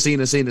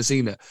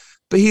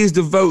 But he has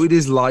devoted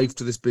his life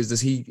to this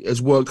business. He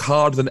has worked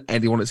harder than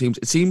anyone, it seems.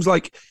 It seems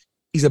like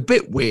he's a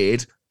bit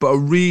weird, but a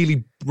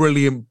really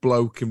brilliant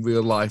bloke in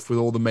real life with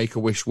all the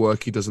Make-A-Wish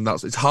work he does. And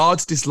it's hard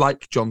to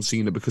dislike John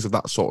Cena because of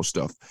that sort of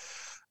stuff.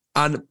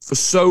 And for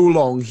so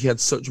long, he had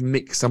such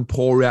mixed and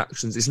poor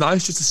reactions. It's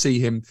nice just to see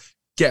him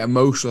get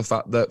emotional, the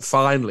fact that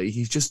finally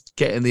he's just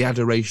getting the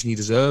adoration he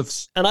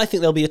deserves. And I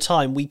think there'll be a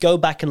time we go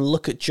back and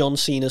look at John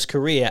Cena's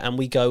career and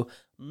we go,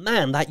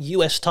 man, that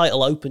US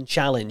title open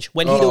challenge,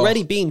 when he'd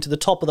already been to the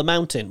top of the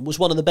mountain, was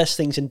one of the best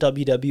things in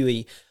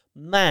WWE.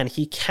 Man,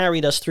 he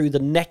carried us through the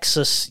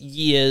Nexus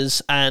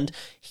years, and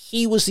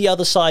he was the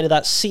other side of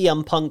that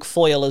CM Punk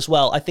foil as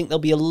well. I think there'll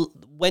be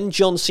when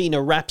John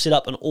Cena wraps it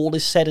up and all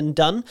is said and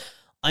done,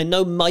 I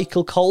know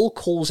Michael Cole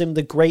calls him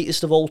the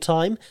greatest of all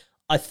time.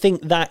 I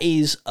think that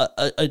is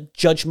a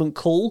judgment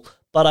call,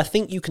 but I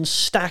think you can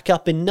stack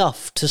up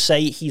enough to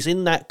say he's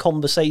in that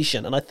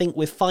conversation, and I think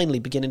we're finally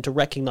beginning to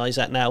recognise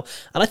that now.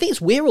 And I think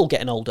we're all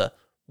getting older.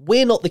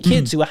 We're not the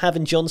kids who are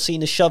having John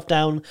Cena shoved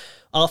down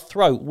our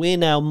throat. We're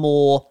now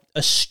more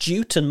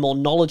astute and more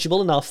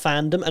knowledgeable in our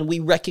fandom, and we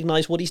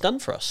recognise what he's done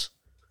for us.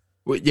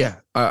 Well, yeah,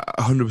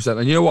 100%.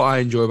 And you know what I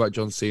enjoy about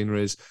John Cena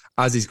is,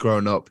 as he's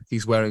grown up,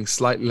 he's wearing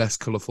slightly less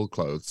colourful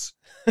clothes.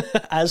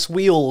 As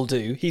we all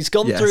do. He's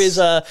gone through his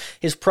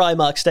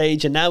Primark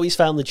stage, and now he's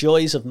found the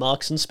joys of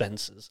Marks and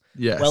Spencer's.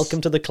 Yes.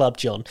 Welcome to the club,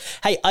 John.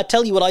 Hey, I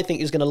tell you what I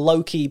think is going to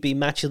low-key be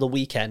match of the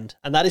weekend,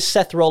 and that is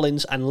Seth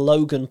Rollins and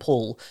Logan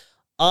Paul.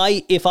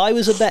 If I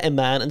was a betting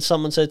man and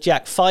someone said,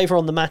 Jack, $5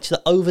 on the match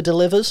that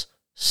over-delivers,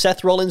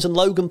 Seth Rollins and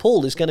Logan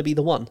Paul is going to be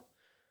the one.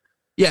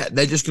 Yeah,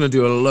 they're just going to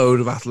do a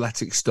load of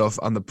athletic stuff,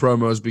 and the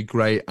promos be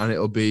great, and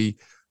it'll be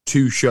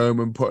two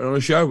showmen putting on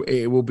a show.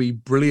 It will be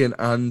brilliant,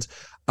 and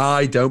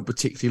I don't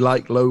particularly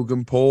like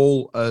Logan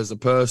Paul as a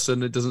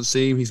person. It doesn't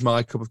seem he's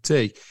my cup of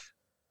tea,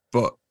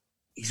 but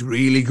he's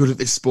really good at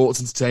this sports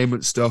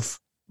entertainment stuff.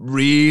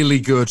 Really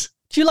good.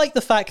 Do you like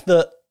the fact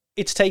that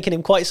it's taken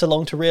him quite so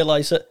long to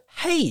realise that,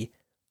 hey,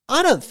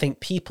 I don't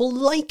think people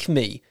like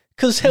me?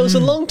 Because there was a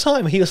long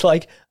time he was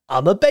like,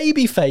 I'm a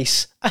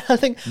babyface. And I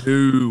think,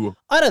 no,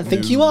 I don't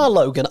think you are,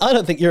 Logan. I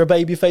don't think you're a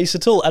babyface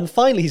at all. And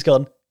finally he's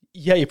gone,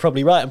 yeah, you're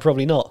probably right. I'm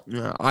probably not.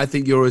 Yeah, I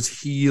think you're as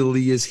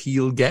heely as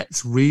heel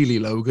gets, really,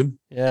 Logan.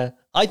 Yeah,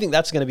 I think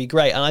that's going to be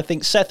great. And I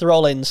think Seth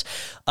Rollins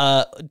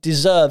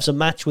deserves a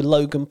match with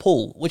Logan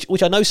Paul,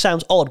 which I know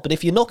sounds odd, but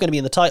if you're not going to be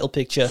in the title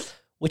picture,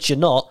 which you're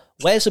not,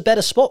 where's a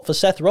better spot for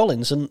Seth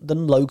Rollins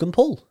than Logan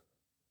Paul?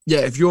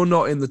 Yeah, if you're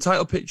not in the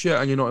title picture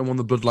and you're not in one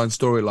of the Bloodline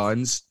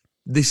storylines,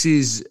 this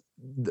is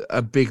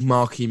a big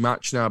marquee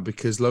match now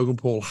because Logan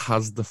Paul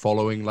has the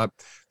following. Like,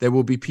 there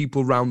will be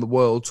people around the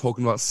world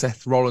talking about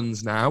Seth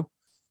Rollins now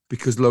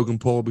because Logan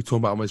Paul will be talking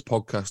about him on his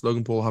podcast.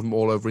 Logan Paul will have him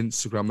all over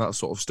Instagram, that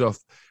sort of stuff.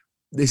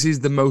 This is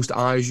the most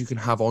eyes you can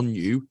have on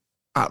you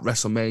at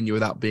WrestleMania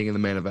without being in the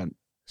main event.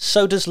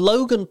 So does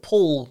Logan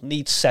Paul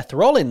need Seth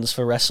Rollins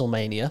for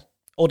WrestleMania?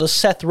 Or does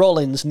Seth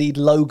Rollins need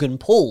Logan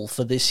Paul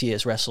for this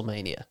year's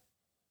WrestleMania?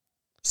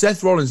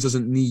 Seth Rollins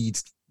doesn't need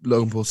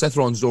Logan Paul. Seth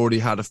Rollins already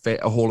had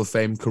a Hall of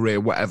Fame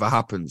career, whatever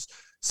happens.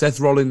 Seth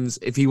Rollins,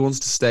 if he wants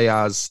to stay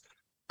as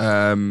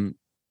current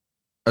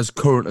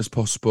as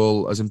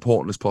possible, as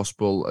important as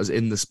possible, as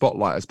in the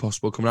spotlight as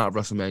possible coming out of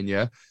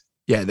WrestleMania,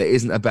 yeah, there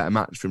isn't a better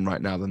match for him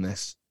right now than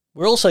this.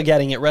 We're also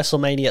getting at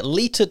WrestleMania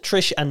Lita,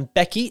 Trish, and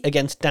Becky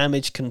against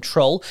Damage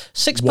Control.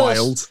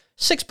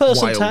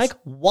 Six-person tag.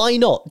 Why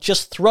not?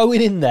 Just throw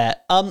it in there.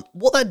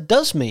 What that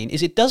does mean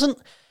is it doesn't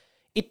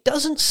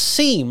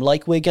seem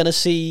like we're going to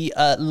see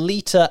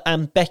Lita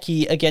and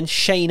Becky against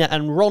Shayna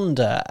and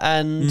Ronda,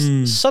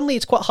 and suddenly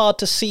it's quite hard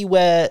to see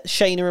where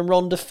Shayna and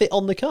Ronda fit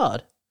on the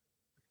card.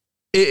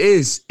 It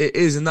is,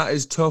 and that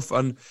is tough,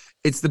 and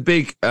it's the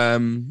big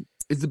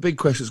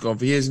question that's gone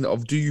for years,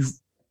 of do you,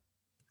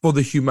 for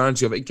the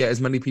humanity of it, get as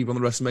many people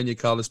on the WrestleMania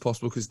card as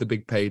possible because it's the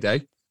big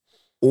payday,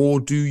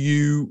 or do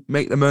you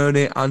make them earn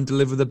it and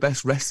deliver the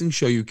best wrestling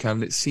show you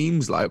can? It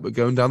seems like we're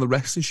going down the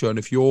wrestling show, and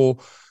if you're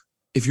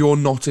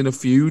not in a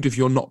feud, if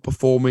you're not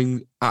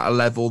performing at a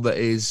level that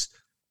is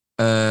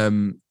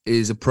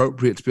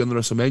appropriate to be on the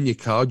WrestleMania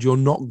card, you're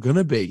not going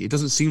to be. It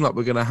doesn't seem like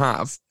we're going to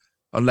have,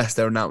 unless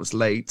they're announced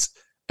late,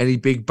 any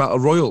big battle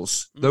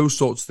royals, those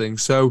sorts of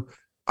things. So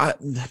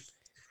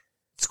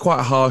it's quite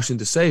a harsh thing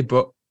to say,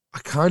 but I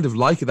kind of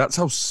like it. That's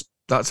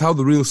how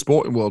the real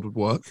sporting world would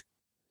work.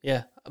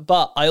 Yeah.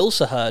 But I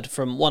also heard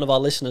from one of our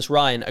listeners,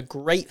 Ryan, a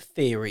great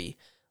theory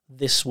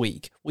this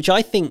week, which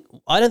I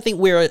don't think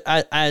we're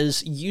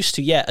as used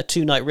to yet, a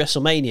 2-night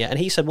WrestleMania. And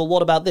he said, well,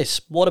 what about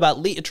this? What about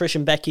Lita, Trish,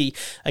 and Becky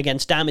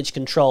against Damage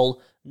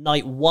Control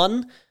night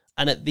 1?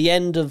 And at the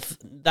end of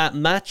that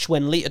match,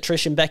 when Lita,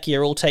 Trish, and Becky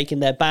are all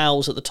taking their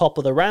bows at the top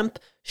of the ramp,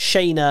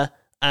 Shayna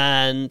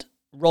and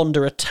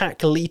Ronda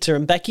attack Lita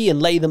and Becky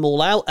and lay them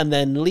all out, and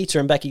then Lita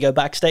and Becky go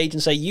backstage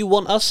and say, you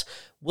want us?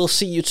 We'll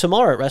see you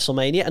tomorrow at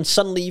WrestleMania. And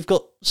suddenly you've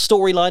got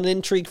storyline and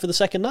intrigue for the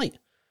second night.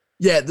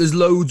 Yeah, there's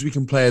loads we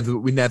can play that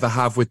we never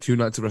have with 2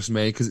 nights of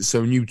WrestleMania because it's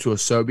so new to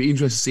us. So it'd be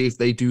interesting to see if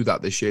they do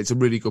that this year. It's a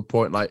really good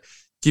point. Like,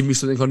 give me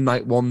something on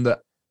night 1 that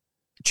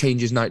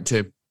changes night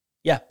 2.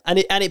 Yeah, and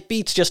it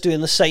beats just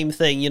doing the same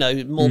thing,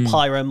 more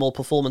pyro, more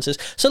performances.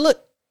 So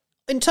look,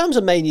 in terms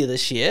of Mania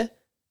this year,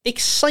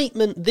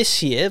 excitement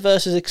this year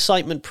versus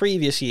excitement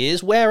previous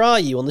years, where are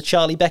you on the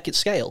Charlie Beckett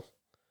scale?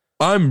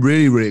 I'm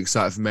really, really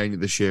excited for Mania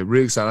this year.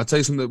 Really excited. I'll tell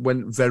you something that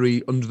went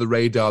very under the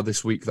radar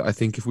this week that I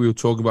think if we were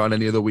talking about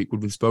any other week would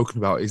have been spoken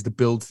about is the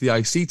build to the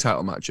IC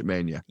title match at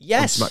Mania.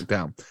 Yes. On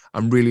SmackDown.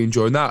 I'm really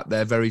enjoying that.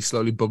 They're very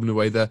slowly bubbling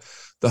away. The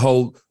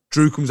whole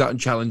Drew comes out and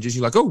challenges.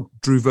 You're like, oh,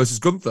 Drew versus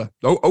Gunther.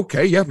 Oh,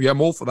 okay, yeah,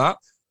 I'm all for that.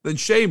 Then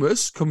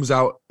Sheamus comes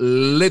out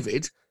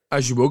livid,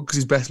 as you would, because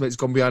his best mate's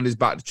gone behind his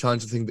back to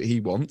challenge the thing that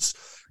he wants.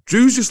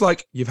 Drew's just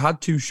like, you've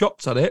had 2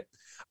 shots at it.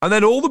 And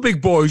then all the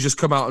big boys just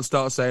come out and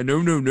start saying,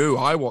 no,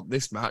 I want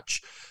this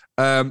match.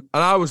 And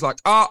I was like,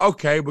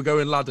 okay, we're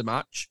going ladder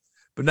match.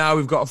 But now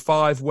we've got a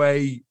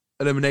 5-way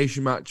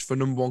elimination match for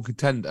number 1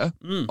 contender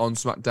on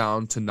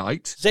SmackDown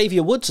tonight.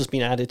 Xavier Woods has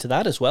been added to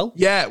that as well.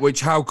 Yeah,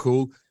 how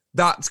cool.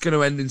 That's going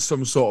to end in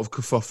some sort of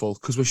kerfuffle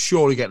because we're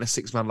surely getting a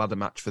 6-man ladder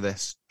match for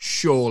this.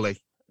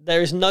 Surely.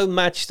 There is no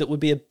match that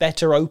would be a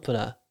better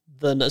opener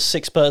than a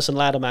 6-person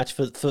ladder match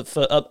for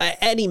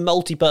any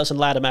multi-person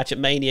ladder match at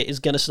Mania is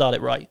going to start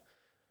it right.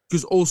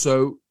 Because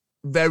also,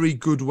 very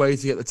good way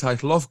to get the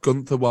title off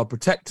Gunther while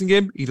protecting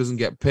him. He doesn't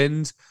get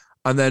pinned.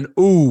 And then,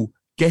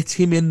 get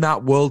him in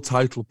that world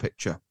title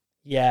picture.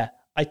 Yeah,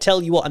 I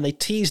tell you what, and they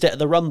teased it at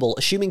the Rumble.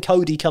 Assuming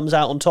Cody comes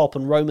out on top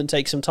and Roman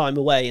takes some time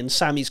away and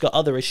Sammy's got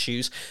other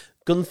issues,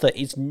 Gunther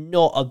is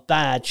not a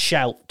bad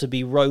shout to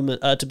be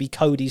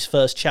Cody's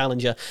first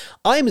challenger.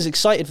 I'm as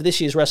excited for this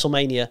year's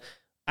WrestleMania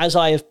as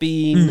I have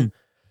been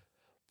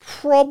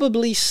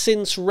probably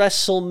since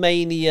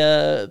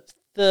WrestleMania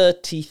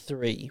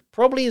 33,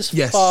 probably as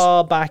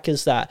far back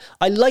as that.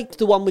 I liked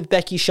the one with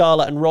Becky,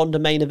 Charlotte, and Ronda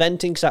main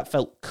eventing because that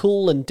felt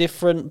cool and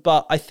different,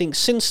 but I think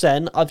since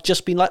then, I've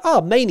just been like,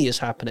 Mania's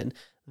happening.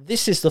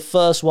 This is the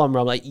first one where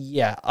I'm like,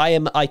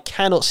 I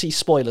cannot see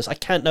spoilers. I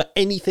can't know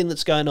anything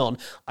that's going on.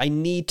 I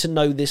need to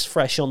know this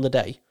fresh on the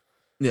day.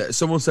 Yeah,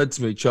 someone said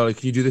to me, Charlie,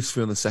 can you do this for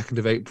me on the 2nd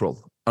of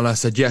April? And I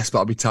said, yes, but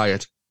I'll be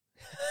tired.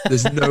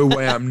 There's no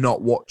way I'm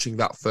not watching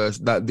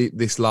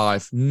this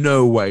live.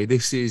 No way.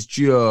 This is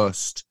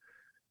just,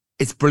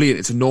 it's brilliant.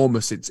 It's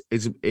enormous.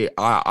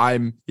 I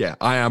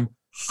am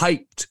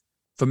hyped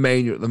for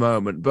Mania at the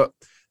moment. But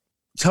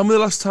tell me the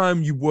last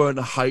time you weren't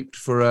hyped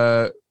for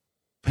a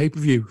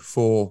pay-per-view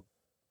for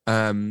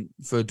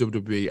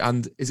WWE,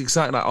 and it's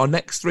exciting. Like our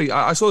next 3,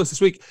 I saw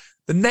this week.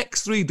 The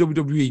next 3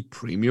 WWE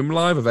premium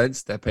live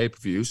events, their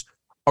pay-per-views,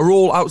 are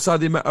all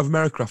outside of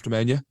America after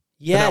Mania.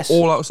 Yes, they're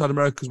all outside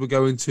America because we're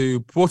going to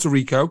Puerto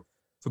Rico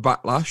for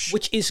Backlash,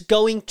 which is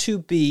going to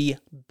be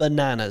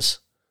bananas.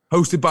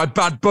 Hosted by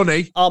Bad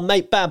Bunny. Our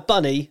mate Bad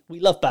Bunny.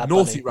 We love Bad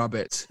Naughty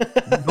Bunny.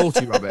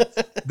 Naughty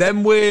Rabbit.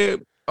 Then we're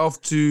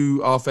off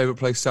to our favourite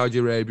place, Saudi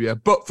Arabia,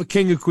 but for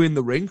King of Queen of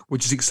the Ring,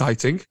 which is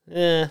exciting.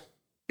 Yeah,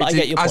 but I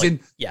get your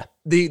point.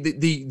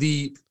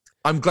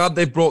 I'm glad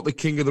they brought the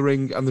King of the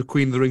Ring and the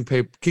Queen of the Ring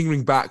King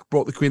Ring back,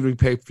 brought the Queen of the Ring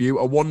pay-per-view,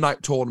 a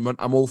one-night tournament.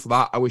 I'm all for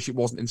that. I wish it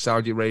wasn't in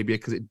Saudi Arabia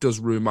because it does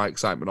ruin my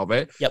excitement of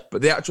it. Yep.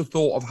 But the actual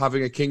thought of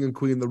having a King and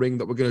Queen of the Ring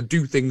that we're going to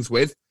do things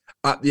with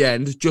at the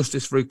end,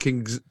 justice for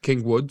King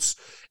Woods,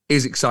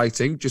 is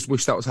exciting. Just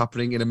wish that was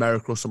happening in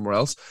America or somewhere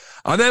else.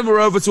 And then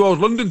we're over to old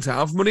London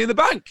town for Money in the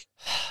Bank.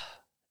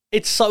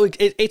 It's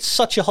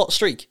such a hot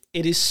streak.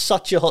 It is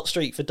such a hot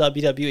streak for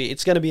WWE.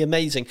 It's going to be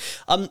amazing.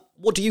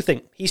 What do you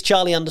think? He's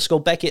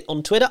Charlie_Beckett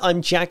on Twitter.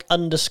 I'm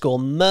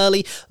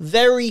Jack_Murley.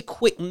 Very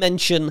quick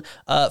mention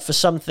for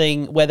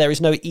something where there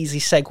is no easy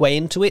segue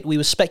into it. We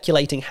were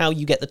speculating how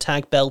you get the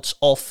tag belts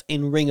off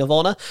in Ring of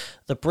Honor.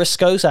 The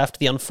Briscoes, after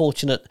the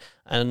unfortunate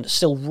and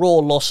still raw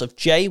loss of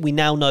Jay, we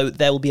now know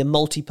there will be a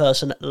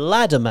multi-person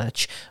ladder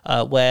match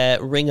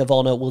where Ring of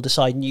Honor will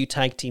decide new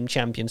tag team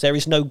champions. There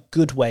is no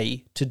good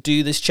way to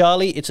do this,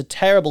 Charlie. It's a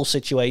terrible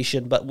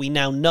situation, but we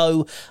now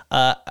know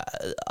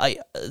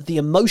the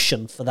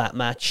emotion for that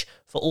match,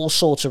 for all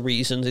sorts of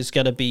reasons, is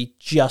going to be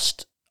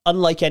just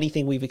unlike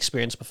anything we've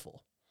experienced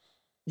before.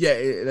 Yeah,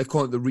 they're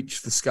calling it the Reach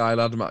for the Sky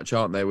ladder match,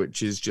 aren't they?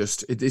 Which is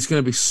just, it's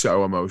going to be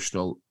so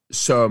emotional.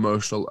 So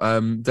emotional.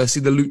 They see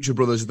the Lucha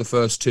Brothers are the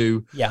first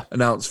 2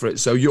 announced for it,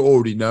 so you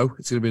already know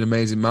it's going to be an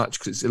amazing match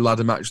because it's a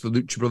ladder match with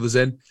the Lucha Brothers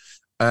in.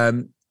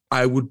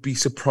 I would be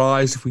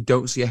surprised if we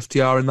don't see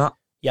FTR in that.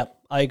 Yep,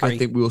 I agree. I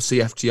think we will see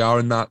FTR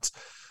in that,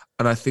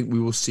 and I think we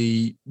will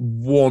see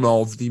one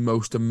of the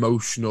most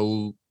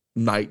emotional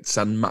nights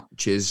and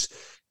matches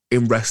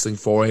in wrestling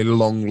for a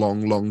long,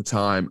 long, long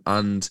time.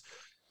 And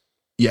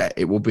yeah,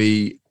 there'll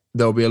be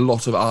a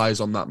lot of eyes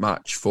on that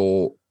match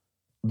for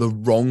the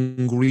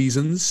wrong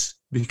reasons,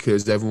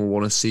 because everyone will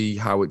want to see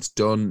how it's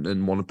done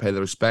and want to pay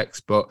their respects.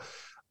 But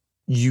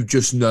you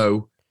just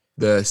know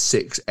the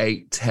 6,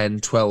 8, 10,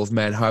 12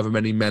 men, however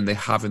many men they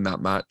have in that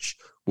match,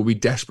 will be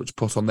desperate to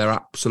put on their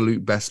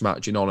absolute best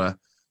match in honor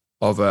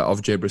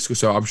of Jay Briscoe.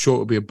 So I'm sure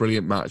it'll be a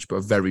brilliant match,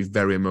 but very,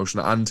 very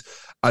emotional. And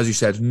as you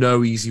said,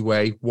 no easy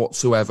way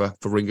whatsoever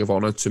for Ring of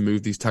Honor to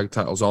move these tag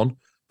titles on,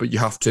 but you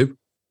have to.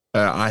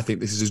 I think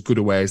this is as good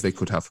a way as they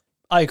could have.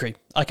 I agree.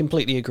 I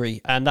completely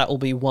agree. And that will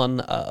be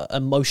one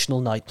emotional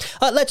night.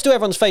 Let's do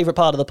everyone's favourite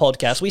part of the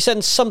podcast. We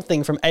send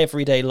something from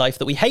everyday life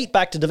that we hate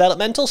back to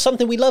developmental.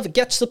 Something we love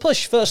gets the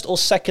push. First or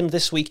second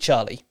this week,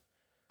 Charlie?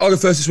 I'll go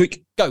first this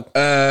week. Go.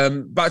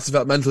 Back to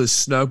developmental is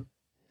snow.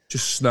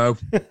 Just snow.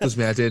 Does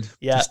me head in.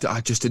 Yeah.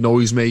 Just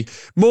annoys me.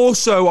 More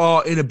so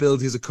our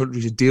inability as a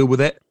country to deal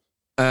with it.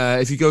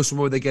 If you go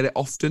somewhere where they get it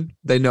often,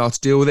 they know how to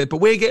deal with it. But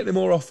we're getting it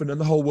more often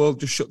and the whole world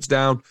just shuts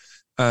down.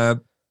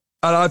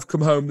 And I've come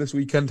home this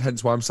weekend,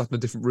 hence why I'm sat in a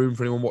different room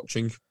for anyone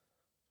watching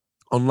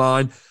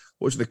online,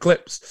 watching the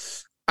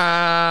clips.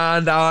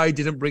 And I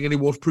didn't bring any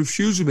waterproof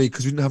shoes with me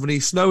because we didn't have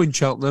any snow in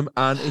Cheltenham.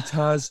 And it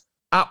has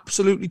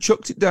absolutely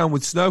chucked it down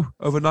with snow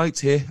overnight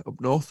here up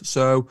north.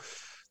 So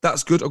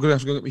that's good. I'm going to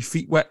have to go get my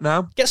feet wet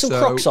now. Get some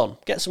Crocs on.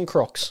 Get some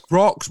Crocs.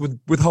 Crocs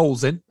with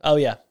holes in. Oh,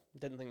 yeah.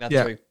 Didn't think that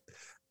through.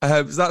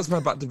 So that's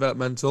my back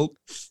developmental.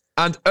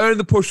 And earning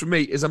the push for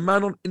me is a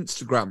man on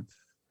Instagram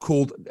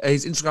called,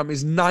 his Instagram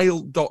is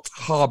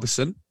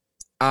Niall.Harbison,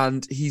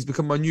 and he's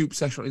become my new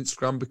obsession on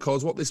Instagram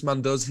because what this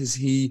man does is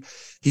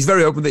he's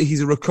very open that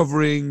he's a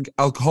recovering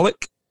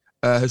alcoholic,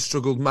 has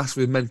struggled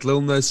massively with mental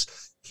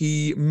illness.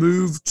 He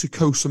moved to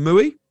Koh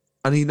Samui,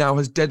 and he now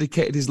has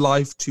dedicated his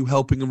life to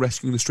helping and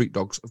rescuing the street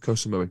dogs of Koh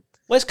Samui.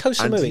 Where's Koh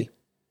Samui?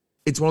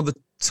 It's one of the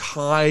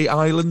Thai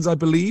islands, I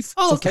believe.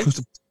 Oh, okay. Off the coast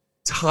of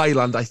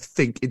Thailand, I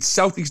think. It's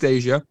Southeast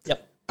Asia.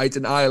 Yep. It's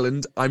an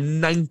island.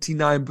 I'm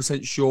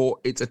 99% sure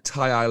it's a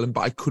Thai island,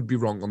 but I could be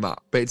wrong on that.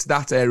 But it's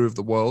that area of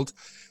the world.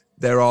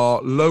 There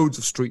are loads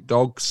of street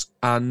dogs,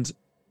 and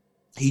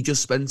he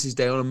just spends his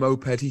day on a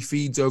moped. He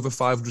feeds over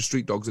 500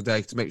 street dogs a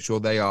day to make sure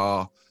they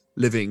are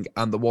living.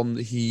 And the one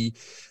that he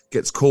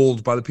gets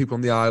called by the people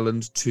on the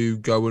island to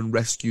go and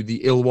rescue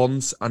the ill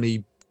ones, and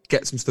he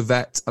gets them to the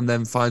vet and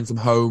then finds them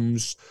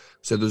homes.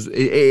 So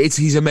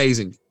he's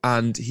amazing,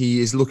 and he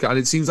is looking. And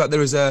it seems like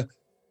there is a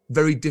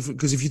very different,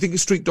 because if you think of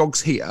street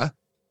dogs here,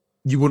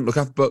 you wouldn't look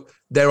after, but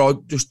there are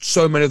just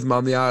so many of them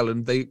on the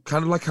island. They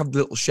kind of like have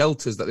little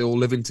shelters that they all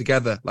live in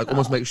together, like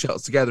almost make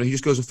shelters together. And he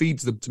just goes and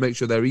feeds them to make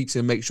sure they're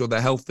eating, make sure they're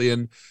healthy.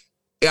 And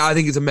yeah, I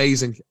think it's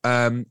amazing.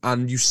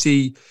 And you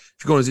see, if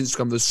you go on his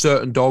Instagram, there's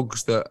certain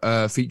dogs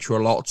that feature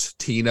a lot.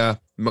 Tina,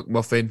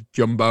 McMuffin,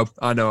 Jumbo,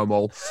 I know them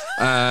all.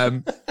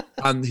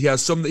 And he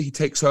has some that he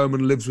takes home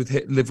and live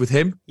with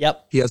him.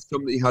 Yep. He has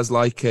some that he has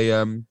like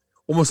a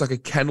almost like a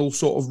kennel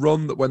sort of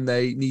run, that when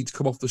they need to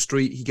come off the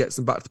street, he gets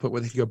them back to the point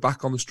where they can go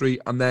back on the street.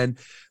 And then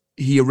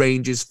he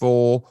arranges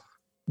for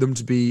them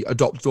to be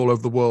adopted all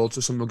over the world.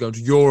 So some will go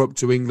to Europe,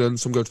 to England,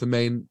 some go to the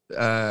main, to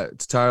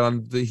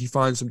Thailand. He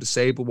finds some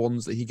disabled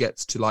ones that he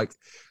gets to like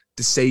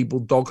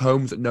disabled dog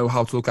homes that know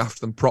how to look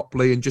after them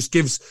properly, and just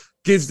gives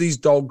these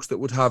dogs that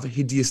would have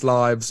hideous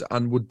lives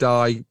and would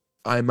die,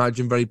 I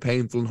imagine, very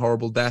painful and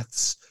horrible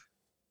deaths,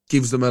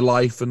 gives them a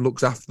life and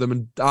looks after them.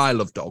 And I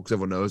love dogs,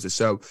 everyone knows this.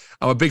 So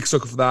I'm a big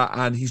sucker for that.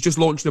 And he's just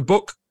launching a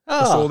book.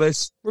 I saw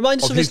this.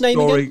 Remind us of his name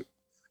again.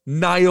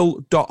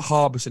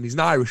 Niall.Harbison. He's an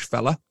Irish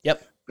fella.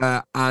 Yep.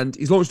 And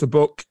he's launched a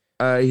book.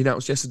 He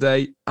announced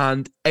yesterday,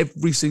 and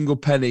every single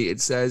penny, it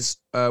says,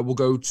 will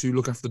go to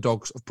look after the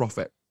dogs of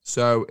profit.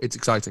 So it's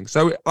exciting.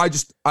 So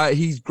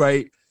he's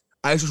great.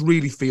 I just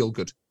really feel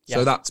good. Yeah.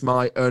 So that's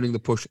my earning the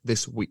push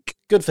this week.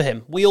 Good for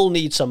him. We all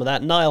need some of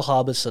that. Niall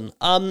Harbison.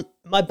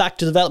 My back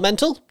to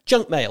developmental,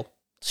 junk mail.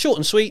 Short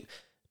and sweet.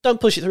 Don't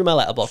push it through my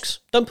letterbox.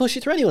 Don't push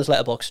it through anyone's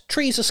letterbox.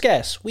 Trees are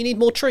scarce. We need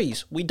more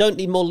trees. We don't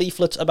need more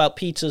leaflets about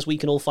pizzas we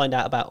can all find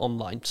out about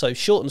online. So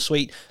short and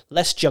sweet,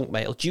 less junk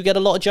mail. Do you get a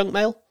lot of junk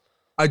mail?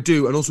 I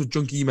do, and also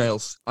junk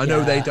emails. I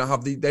know they don't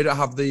have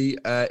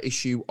the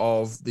issue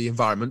of the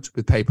environment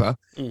with paper,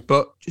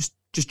 but just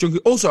junk.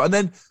 Also, and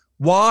then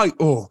why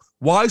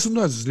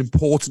sometimes does an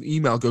important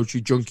email go to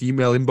your junk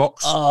email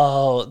inbox?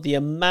 Oh, the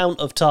amount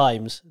of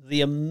times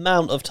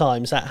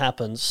that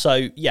happens.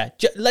 So yeah,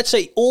 let's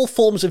say all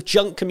forms of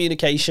junk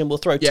communication. We'll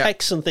throw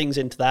texts and things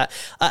into that.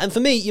 And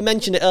for me, you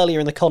mentioned it earlier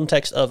in the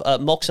context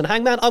of Mox and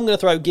Hangman. I'm going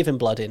to throw giving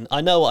blood in.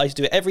 I know I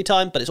do it every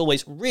time, but it's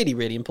always really,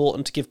 really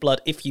important to give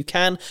blood if you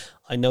can.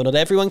 I know not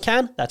everyone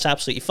can. That's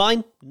absolutely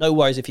fine. No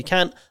worries if you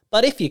can't.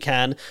 But if you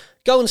can,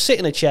 go and sit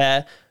in a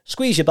chair,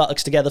 squeeze your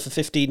buttocks together for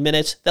 15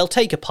 minutes. They'll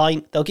take a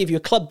pint. They'll give you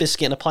a club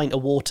biscuit and a pint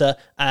of water,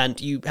 and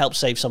you help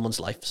save someone's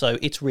life. So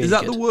it's really good.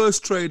 Is that the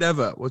worst trade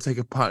ever? We'll take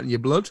a pint of your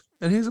blood,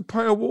 and here's a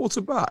pint of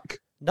water back.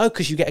 No,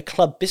 because you get a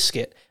club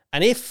biscuit.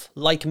 And if,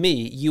 like me,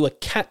 you are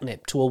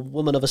catnip to a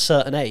woman of a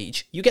certain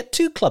age, you get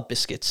 2 club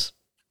biscuits.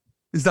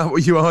 Is that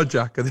what you are,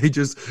 Jack? Are they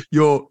just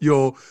you're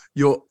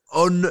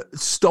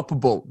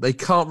unstoppable? They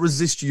can't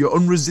resist you. You're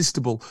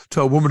unresistible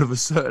to a woman of a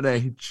certain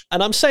age.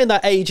 And I'm saying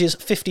that age is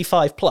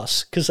 55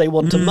 plus because they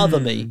want to mother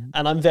me,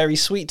 and I'm very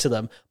sweet to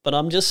them. But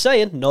I'm just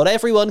saying, not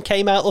everyone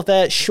came out of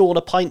there shorn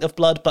a pint of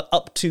blood, but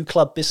up 2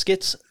 club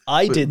biscuits.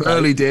 I did.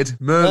 Merle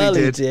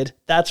did.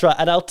 That's right.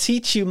 And I'll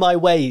teach you my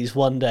ways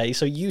one day,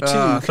 so you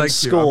too can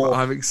score.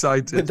 I'm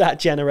excited with that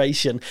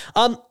generation.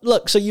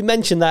 Look, so you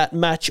mentioned that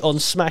match on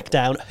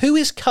SmackDown. Who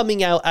is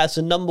coming out as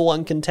the number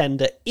 1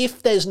 contender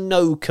if there's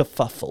no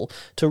kerfuffle?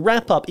 To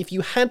wrap up, if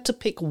you had to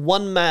pick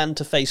one man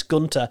to face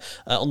Gunther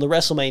on the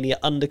WrestleMania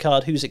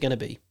undercard, who's it going to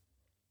be?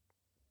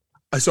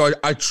 So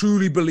I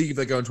truly believe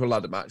they're going to a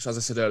ladder match, as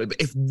I said earlier.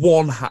 But if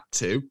one had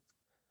to,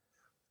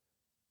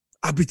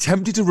 I'd be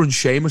tempted to run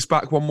Sheamus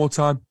back one more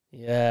time.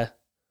 Yeah.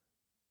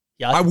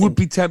 I would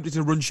be tempted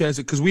to run Sheamus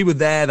because we were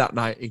there that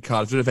night in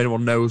Cardiff. I don't know if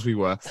anyone knows we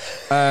were.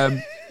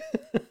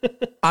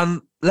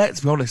 And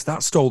let's be honest,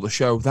 that stole the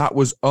show. That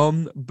was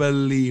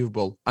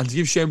unbelievable. And to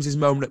give Sheamus his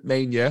moment at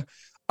Mania,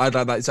 I'd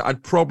like that. So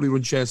I'd probably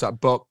run Sheamus back,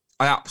 but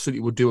I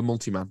absolutely would do a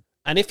multi-man.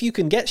 And if you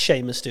can get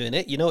Sheamus doing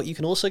it, you know what you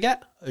can also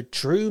get? A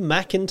Drew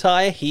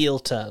McIntyre heel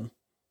turn.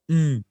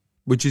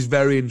 Which is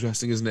very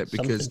interesting, isn't it?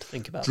 Because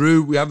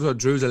Drew,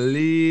 Drew's a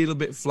little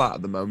bit flat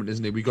at the moment,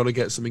 isn't he? We've got to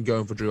get something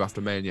going for Drew after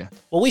Mania.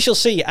 Well, we shall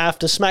see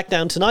after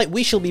SmackDown tonight.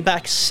 We shall be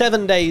back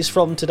 7 days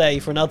from today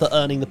for another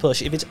Earning the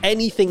Push. If it's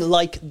anything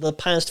like the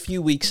past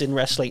few weeks in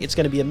wrestling, it's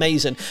going to be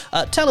amazing.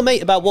 Tell a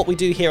mate about what we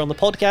do here on the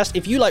podcast.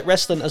 If you like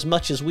wrestling as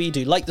much as we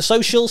do, like the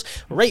socials,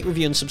 rate,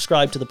 review, and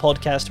subscribe to the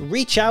podcast.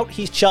 Reach out.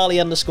 He's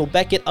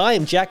Charlie_Beckett. I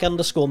am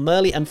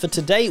Jack_Murley. And for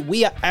today,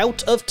 we are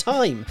out of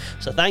time.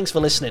 So thanks for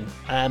listening,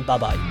 and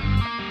bye-bye.